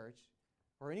your church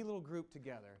or any little group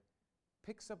together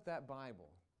picks up that Bible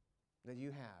that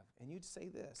you have, and you'd say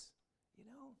this,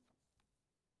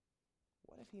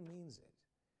 what if he means it?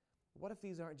 What if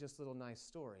these aren't just little nice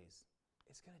stories?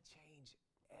 It's going to change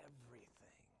everything.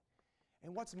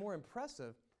 And what's more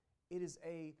impressive, it is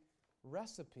a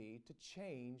recipe to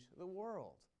change the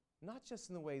world. Not just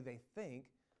in the way they think,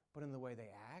 but in the way they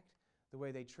act, the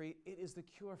way they treat. It is the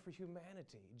cure for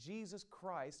humanity. Jesus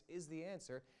Christ is the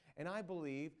answer, and I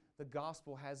believe the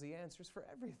gospel has the answers for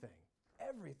everything.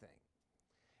 Everything.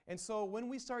 And so when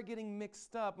we start getting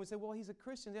mixed up, we say, well, he's a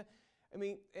Christian. I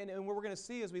mean, and what we're going to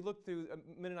see as we look through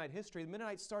Mennonite history, the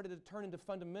Mennonites started to turn into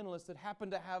fundamentalists that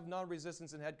happened to have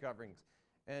non-resistance and head coverings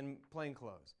and plain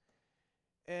clothes.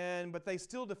 But they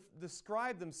still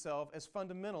describe themselves as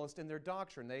fundamentalists in their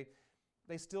doctrine.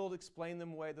 They still explain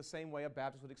them the same way a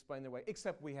Baptist would explain their way,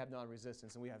 except we have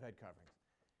non-resistance and we have head coverings.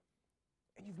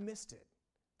 And you've missed it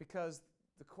because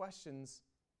the questions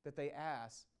that they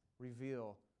ask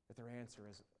reveal that their answer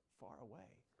is far away.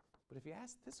 But if you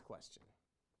ask this question,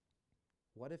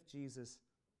 what if Jesus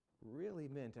really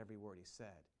meant every word he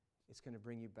said? It's going to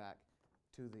bring you back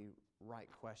to the right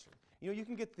question. You know, you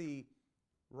can get the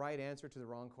right answer to the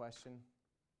wrong question.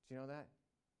 Do you know that?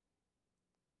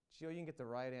 Do you know you can get the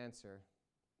right answer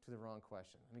to the wrong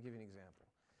question? Let me give you an example.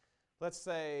 Let's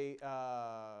say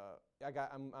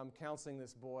I'm counseling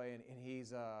this boy, and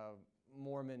he's a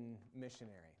Mormon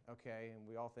missionary, okay? And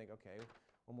we all think, okay,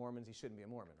 well, Mormons, he shouldn't be a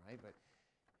Mormon, right? But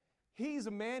he's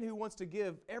a man who wants to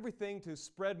give everything to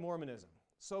spread Mormonism.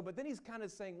 So, but then he's kind of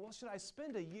saying, well, should I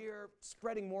spend a year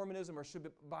spreading Mormonism, or should I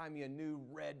buy me a new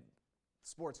red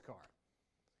sports car?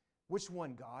 Which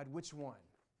one, God? Which one?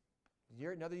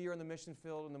 Another year in the mission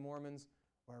field in the Mormons,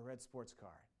 or a red sports car?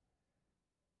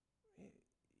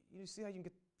 You see how you can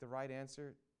get the right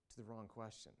answer to the wrong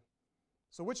question.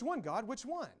 So which one, God? Which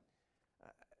one?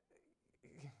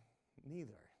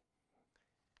 Neither.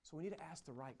 So we need to ask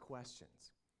the right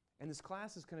questions. And this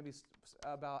class is going to be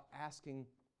about asking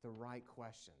the right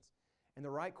questions. And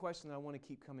the right question that I want to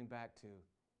keep coming back to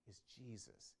is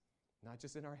Jesus. Not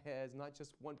just in our heads, not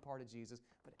just one part of Jesus,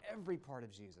 but every part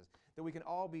of Jesus. That we can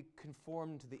all be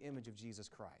conformed to the image of Jesus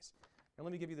Christ. Now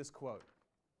let me give you this quote.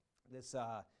 This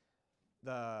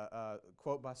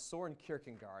quote by Soren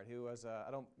Kierkegaard, who was,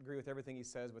 I don't agree with everything he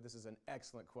says, but this is an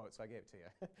excellent quote, so I gave it to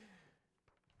you.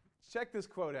 Check this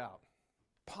quote out.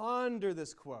 Ponder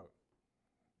this quote.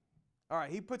 All right,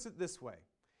 he puts it this way.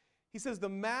 He says, the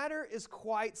matter is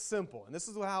quite simple. And this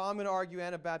is how I'm going to argue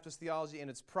Anabaptist theology in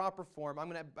its proper form. I'm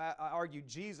going to argue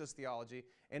Jesus theology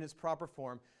in its proper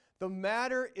form. The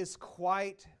matter is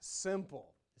quite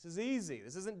simple. This is easy.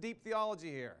 This isn't deep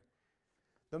theology here.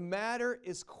 The matter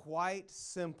is quite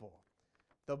simple.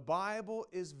 The Bible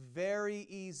is very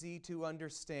easy to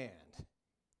understand.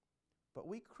 But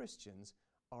we Christians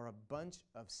are a bunch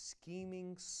of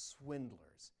scheming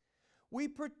swindlers. We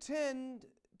pretend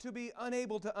to be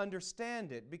unable to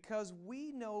understand it because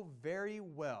we know very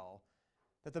well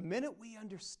that the minute we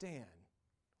understand,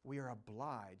 we are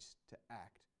obliged to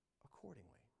act accordingly.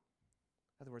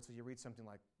 In other words, when you read something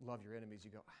like love your enemies,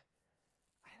 you go,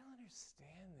 I don't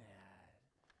understand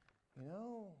that. You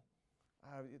know,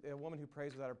 a woman who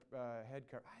prays without her head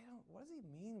covered, what does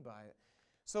he mean by it?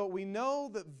 So we know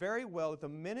that very well that the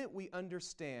minute we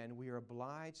understand, we are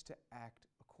obliged to act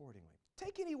accordingly.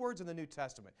 Take any words in the New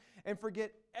Testament and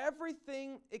forget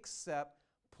everything except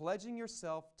pledging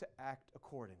yourself to act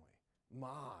accordingly.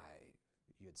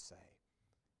 You'd say.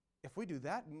 If we do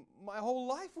that, my whole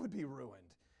life would be ruined.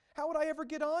 How would I ever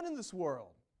get on in this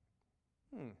world?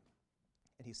 And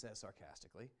he says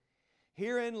sarcastically,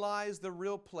 herein lies the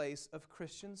real place of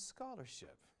Christian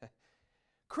scholarship.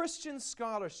 Christian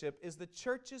scholarship is the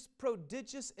church's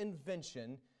prodigious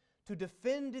invention to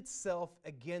defend itself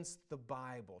against the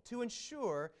Bible, to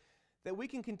ensure that we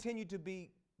can continue to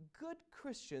be good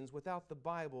Christians without the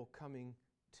Bible coming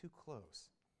too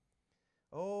close.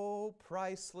 Oh,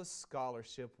 priceless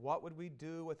scholarship, what would we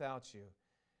do without you?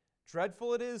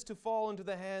 Dreadful it is to fall into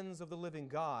the hands of the living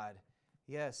God.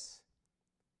 Yes,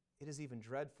 it is even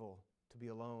dreadful to be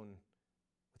alone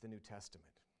with the New Testament.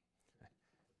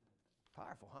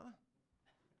 Powerful, huh?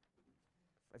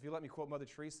 If you let me quote Mother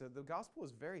Teresa, the gospel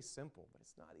is very simple, but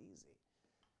it's not easy.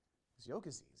 This yoke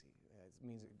is easy. It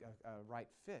means a right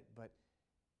fit, but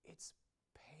it's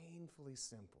painfully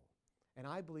simple. And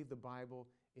I believe the Bible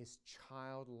is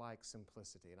childlike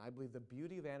simplicity. And I believe the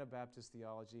beauty of Anabaptist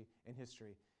theology and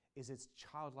history is its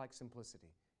childlike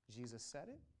simplicity. Jesus said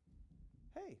it.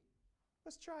 Hey,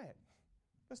 let's try it.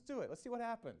 Let's do it. Let's see what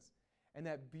happens. And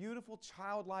that beautiful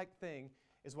childlike thing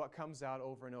is what comes out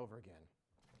over and over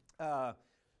again.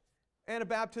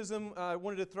 Anabaptism, I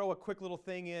wanted to throw a quick little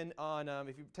thing in on,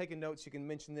 if you've taken notes, you can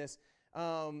mention this.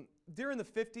 During the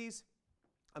 50s,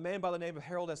 a man by the name of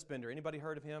Harold S. Bender. Anybody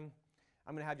heard of him?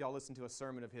 I'm going to have y'all listen to a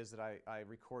sermon of his that I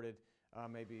recorded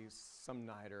maybe some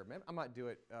night, or maybe I might do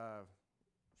it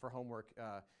for homework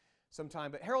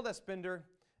sometime. But Harold S. Bender,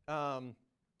 in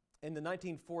the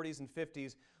 1940s and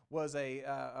 50s, was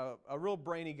a real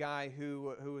brainy guy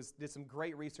who did some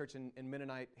great research in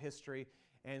Mennonite history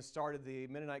and started the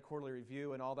Mennonite Quarterly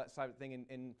Review and all that side of thing,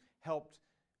 and helped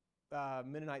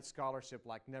Mennonite scholarship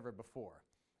like never before.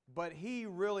 But he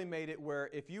really made it where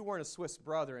if you weren't a Swiss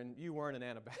brother and you weren't an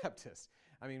Anabaptist,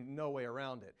 I mean, no way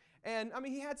around it. And I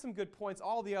mean, he had some good points.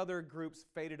 All the other groups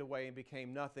faded away and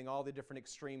became nothing. All the different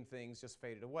extreme things just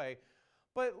faded away.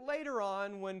 But later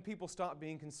on, when people stopped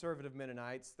being conservative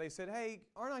Mennonites, they said, hey,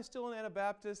 aren't I still an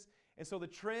Anabaptist? And so the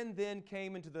trend then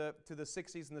came into the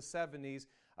 60s and the 70s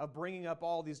of bringing up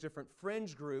all these different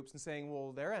fringe groups and saying,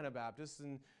 well, they're Anabaptists,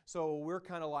 and so we're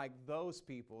kind of like those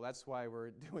people. That's why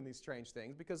we're doing these strange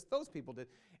things, because those people did.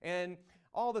 And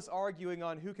all this arguing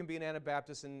on who can be an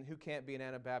Anabaptist and who can't be an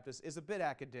Anabaptist is a bit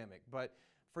academic, but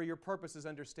for your purposes,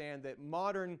 understand that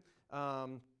modern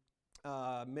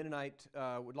Mennonite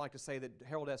would like to say that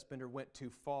Harold S. Bender went too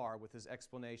far with his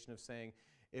explanation of saying,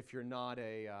 if you're not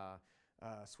a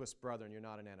Swiss Brethren, you're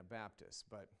not an Anabaptist.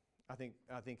 But I think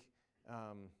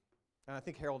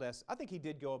Harold S. I think he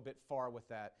did go a bit far with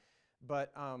that.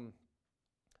 But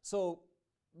so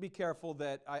be careful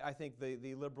that I think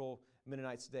the liberal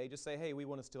Mennonites today just say, hey, we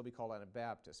want to still be called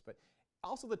Anabaptists. But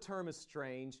also the term is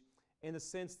strange in the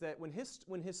sense that when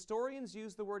historians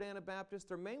use the word Anabaptist,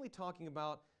 they're mainly talking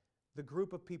about the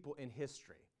group of people in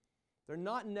history. They're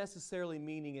not necessarily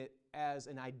meaning it as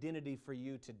an identity for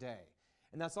you today.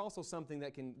 And that's also something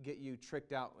that can get you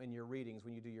tricked out in your readings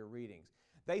when you do your readings.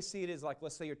 They see it as like,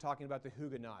 let's say you're talking about the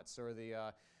Huguenots or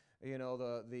the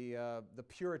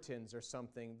Puritans or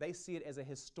something. They see it as a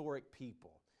historic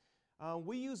people.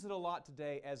 We use it a lot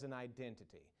today as an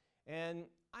identity. And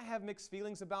I have mixed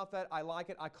feelings about that. I like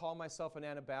it. I call myself an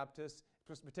Anabaptist,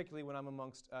 particularly when I'm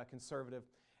amongst conservative.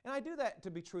 And I do that,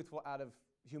 to be truthful, out of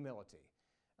humility.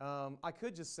 I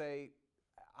could just say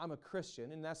I'm a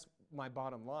Christian, and that's my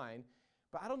bottom line.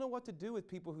 But I don't know what to do with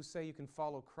people who say you can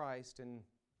follow Christ and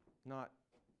not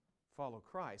follow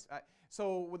Christ.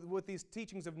 So with these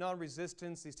teachings of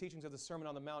non-resistance, these teachings of the Sermon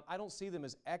on the Mount, I don't see them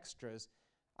as extras.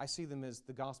 I see them as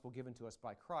the gospel given to us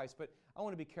by Christ. But I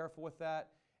want to be careful with that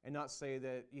and not say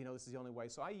that, this is the only way.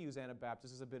 So I use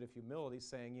Anabaptist as a bit of humility,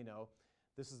 saying,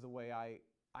 this is the way I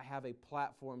have a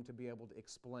platform to be able to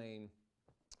explain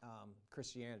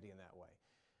Christianity in that way.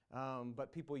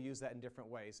 But people use that in different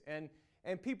ways. And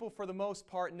people, for the most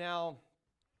part now,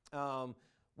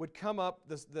 would come up,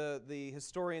 the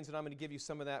historians, and I'm going to give you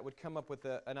some of that, would come up with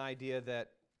an idea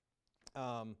that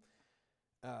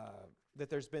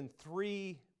there's been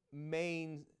three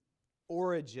main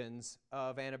origins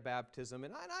of Anabaptism,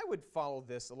 and I would follow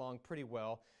this along pretty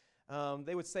well.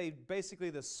 They would say basically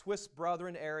the Swiss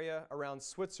Brethren area around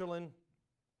Switzerland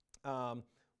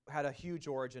had a huge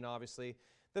origin, obviously.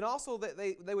 Then also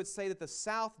they would say that the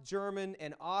South German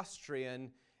and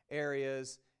Austrian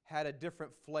areas had a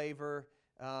different flavor,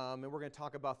 and we're going to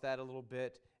talk about that a little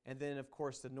bit. And then, of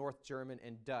course, the North German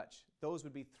and Dutch. Those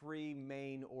would be three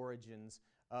main origins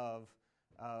of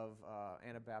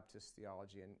Anabaptist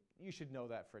theology, and you should know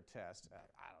that for a test.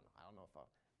 I don't know if I'll...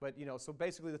 But, so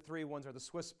basically the three ones are the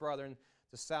Swiss Brethren,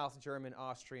 the South German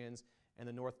Austrians, and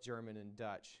the North German and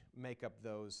Dutch make up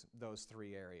those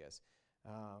three areas.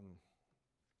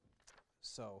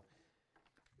 So,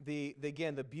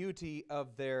 again, the beauty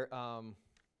of their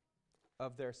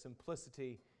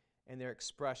simplicity and their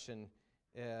expression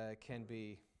can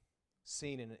be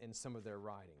seen in some of their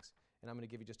writings. And I'm going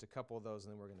to give you just a couple of those,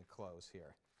 and then we're going to close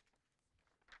here.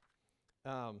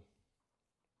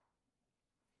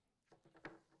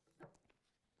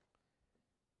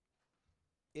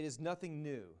 It is nothing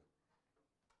new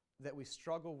that we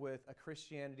struggle with a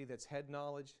Christianity that's head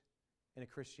knowledge and a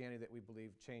Christianity that we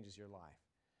believe changes your life.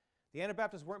 The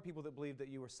Anabaptists weren't people that believed that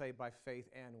you were saved by faith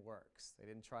and works. They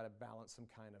didn't try to balance some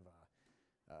kind of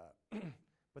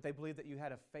but they believed that you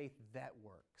had a faith that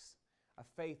works, a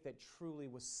faith that truly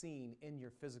was seen in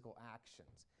your physical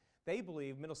actions. They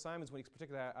believed, Middle Simons, when he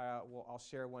particularly, I'll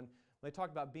share one, when they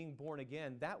talked about being born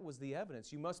again, that was the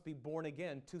evidence. You must be born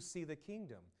again to see the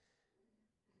kingdom.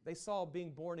 They saw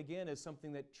being born again as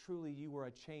something that truly you were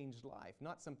a changed life,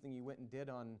 not something you went and did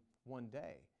on one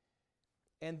day.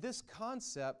 And this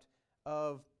concept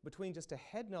of between just a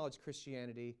head knowledge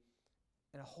Christianity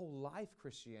and a whole life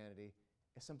Christianity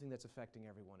is something that's affecting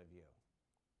every one of you.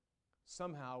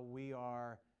 Somehow we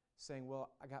are saying,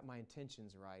 well, I got my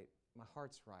intentions right, my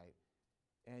heart's right,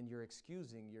 and you're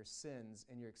excusing your sins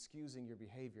and you're excusing your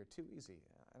behavior too easy.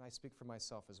 And I speak for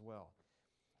myself as well.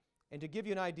 And to give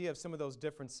you an idea of some of those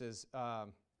differences,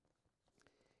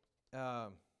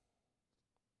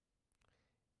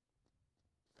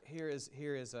 here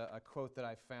is a quote that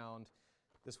I found.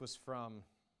 This is found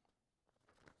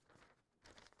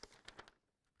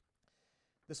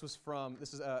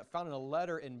in a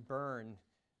letter in Bern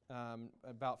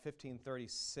about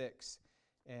 1536.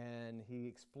 And he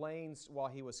explains, while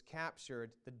he was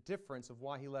captured, the difference of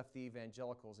why he left the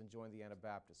evangelicals and joined the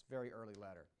Anabaptists. Very early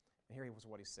letter. And here was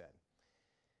what he said.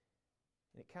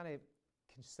 And it kind of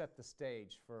can set the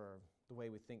stage for the way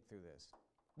we think through this.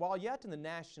 While yet in the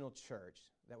national church,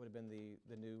 that would have been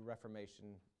the new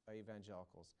Reformation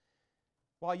evangelicals,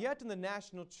 While yet in the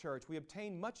national church, we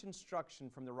obtained much instruction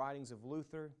from the writings of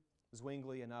Luther,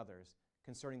 Zwingli, and others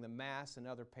concerning the Mass and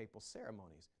other papal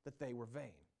ceremonies, that they were vain.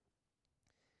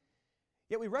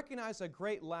 Yet we recognize a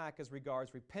great lack as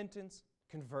regards repentance,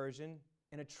 conversion,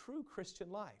 and a true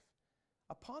Christian life.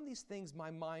 Upon these things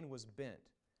my mind was bent.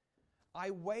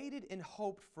 I waited and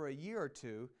hoped for a year or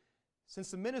two, since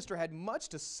the minister had much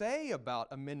to say about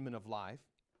amendment of life,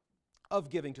 of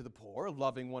giving to the poor, of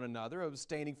loving one another, of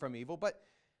abstaining from evil, but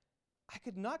I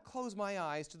could not close my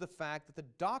eyes to the fact that the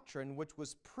doctrine which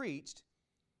was preached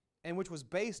and which was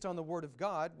based on the Word of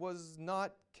God was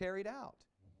not carried out.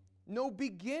 No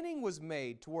beginning was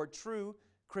made toward true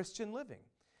Christian living,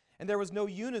 and there was no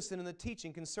unison in the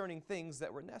teaching concerning things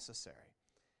that were necessary.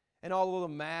 And although the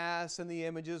Mass and the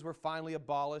images were finally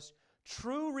abolished,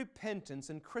 true repentance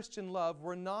and Christian love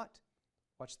were not,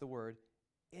 watch the word,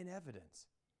 in evidence.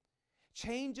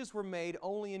 Changes were made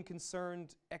only in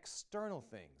concerned external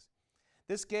things.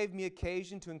 This gave me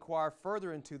occasion to inquire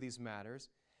further into these matters,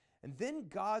 and then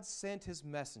God sent His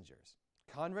messengers,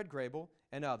 Conrad Grable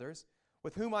and others,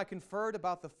 with whom I conferred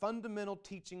about the fundamental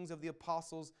teachings of the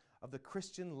apostles of the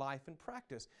Christian life and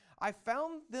practice. I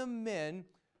found them men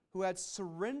who had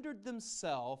surrendered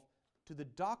themselves to the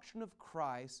doctrine of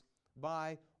Christ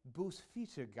by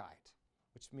Bußfehlbarkeit,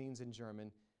 which means in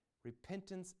German,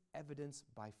 repentance evidenced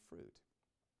by fruit.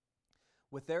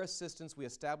 With their assistance, we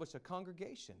established a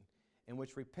congregation in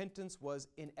which repentance was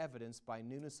in evidence by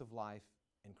newness of life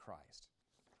in Christ.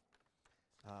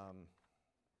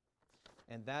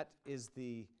 And that is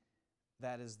the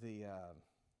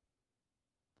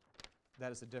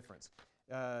difference.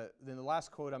 Then the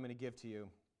last quote I'm going to give to you,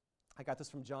 I got this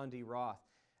from John D. Roth.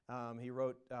 He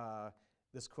wrote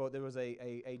this quote. There was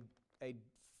a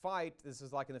fight, this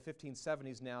is like in the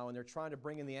 1570s now, and they're trying to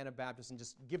bring in the Anabaptists and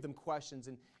just give them questions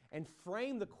and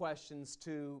frame the questions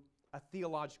to a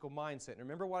theological mindset. And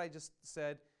remember what I just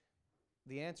said?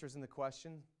 The answer is in the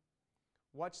question.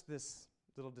 Watch this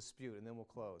little dispute, and then we'll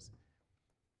close.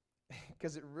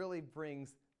 Because it really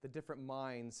brings the different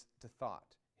minds to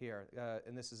thought here.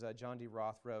 And this is John D.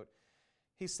 Roth wrote.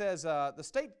 He says, the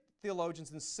state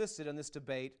theologians insisted on this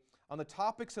debate. On the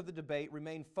topics of the debate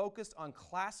remain focused on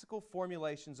classical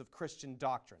formulations of Christian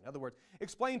doctrine. In other words,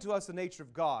 explain to us the nature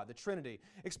of God, the Trinity,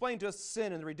 explain to us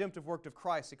sin and the redemptive work of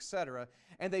Christ, etc.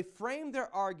 And they framed their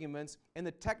arguments in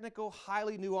the technical,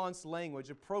 highly nuanced language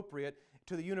appropriate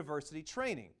to the university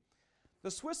training.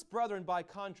 The Swiss brethren, by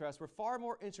contrast, were far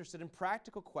more interested in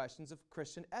practical questions of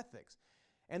Christian ethics,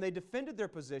 and they defended their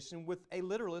position with a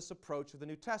literalist approach of the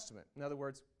New Testament. In other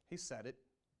words, he said it,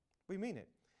 we mean it.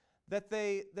 That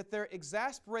their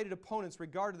exasperated opponents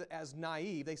regarded it as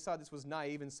naive. They saw this was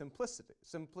naive and simplistic.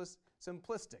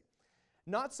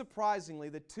 Not surprisingly,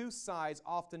 the two sides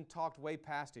often talked way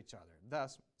past each other.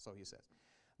 Thus, so he says,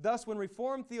 thus when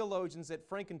Reformed theologians at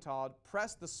Frankenthal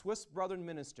pressed the Swiss brethren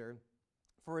minister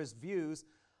for his views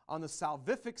on the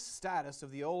salvific status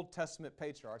of the Old Testament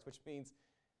patriarchs, which means,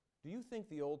 do you think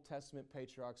the Old Testament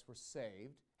patriarchs were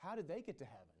saved? How did they get to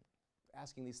heaven?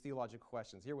 Asking these theological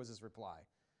questions. Here was his reply.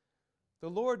 The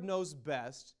Lord knows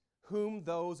best whom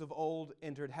those of old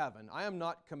entered heaven. I am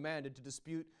not commanded to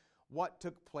dispute what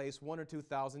took place 1,000 or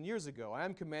 2,000 years ago. I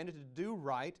am commanded to do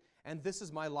right, and this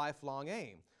is my lifelong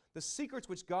aim. The secrets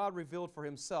which God revealed for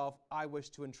Himself, I wish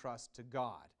to entrust to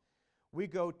God. We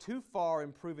go too far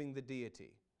in proving the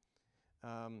deity.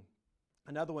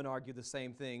 Another one argued the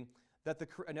same thing, that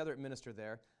another minister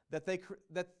there, that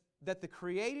the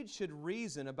created should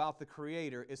reason about the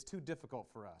Creator is too difficult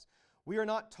for us. We are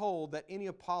not told that any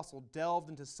apostle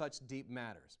delved into such deep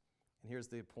matters. And here's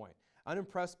the point.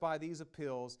 Unimpressed by these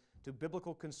appeals to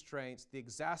biblical constraints, the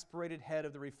exasperated head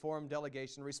of the Reformed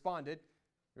delegation responded,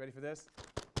 you ready for this?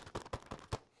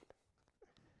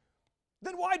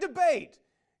 Then why debate?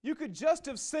 You could just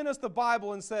have sent us the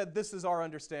Bible and said, this is our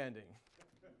understanding,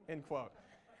 end quote.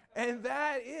 And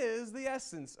that is the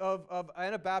essence of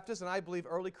Anabaptist, and I believe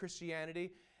early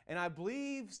Christianity. And I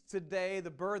believe today the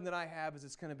burden that I have is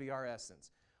it's going to be our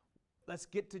essence. Let's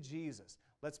get to Jesus.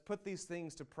 Let's put these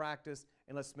things to practice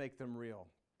and let's make them real.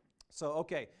 So,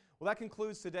 okay. Well, that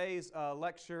concludes today's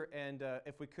lecture. And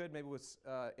if we could, maybe we'll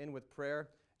end with prayer.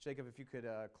 Jacob, if you could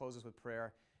close us with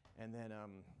prayer. And then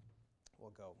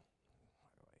we'll go.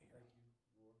 Thank you,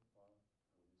 Lord, Father,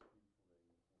 for this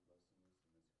beautiful day and for blessing us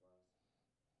in this class as we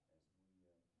begin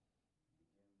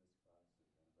this class of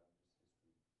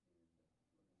Anabaptist history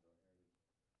and look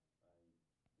into our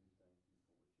heritage. I do thank you for what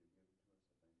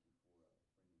you've given to us. I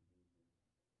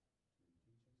thank you for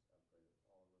bringing me here to teach us. I pray that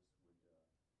all of us would somehow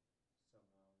be drawn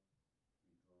closer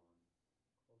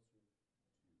to Jesus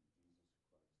Christ.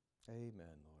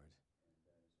 Amen, Lord. And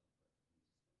that is our prayer. In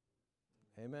Jesus'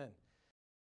 Amen.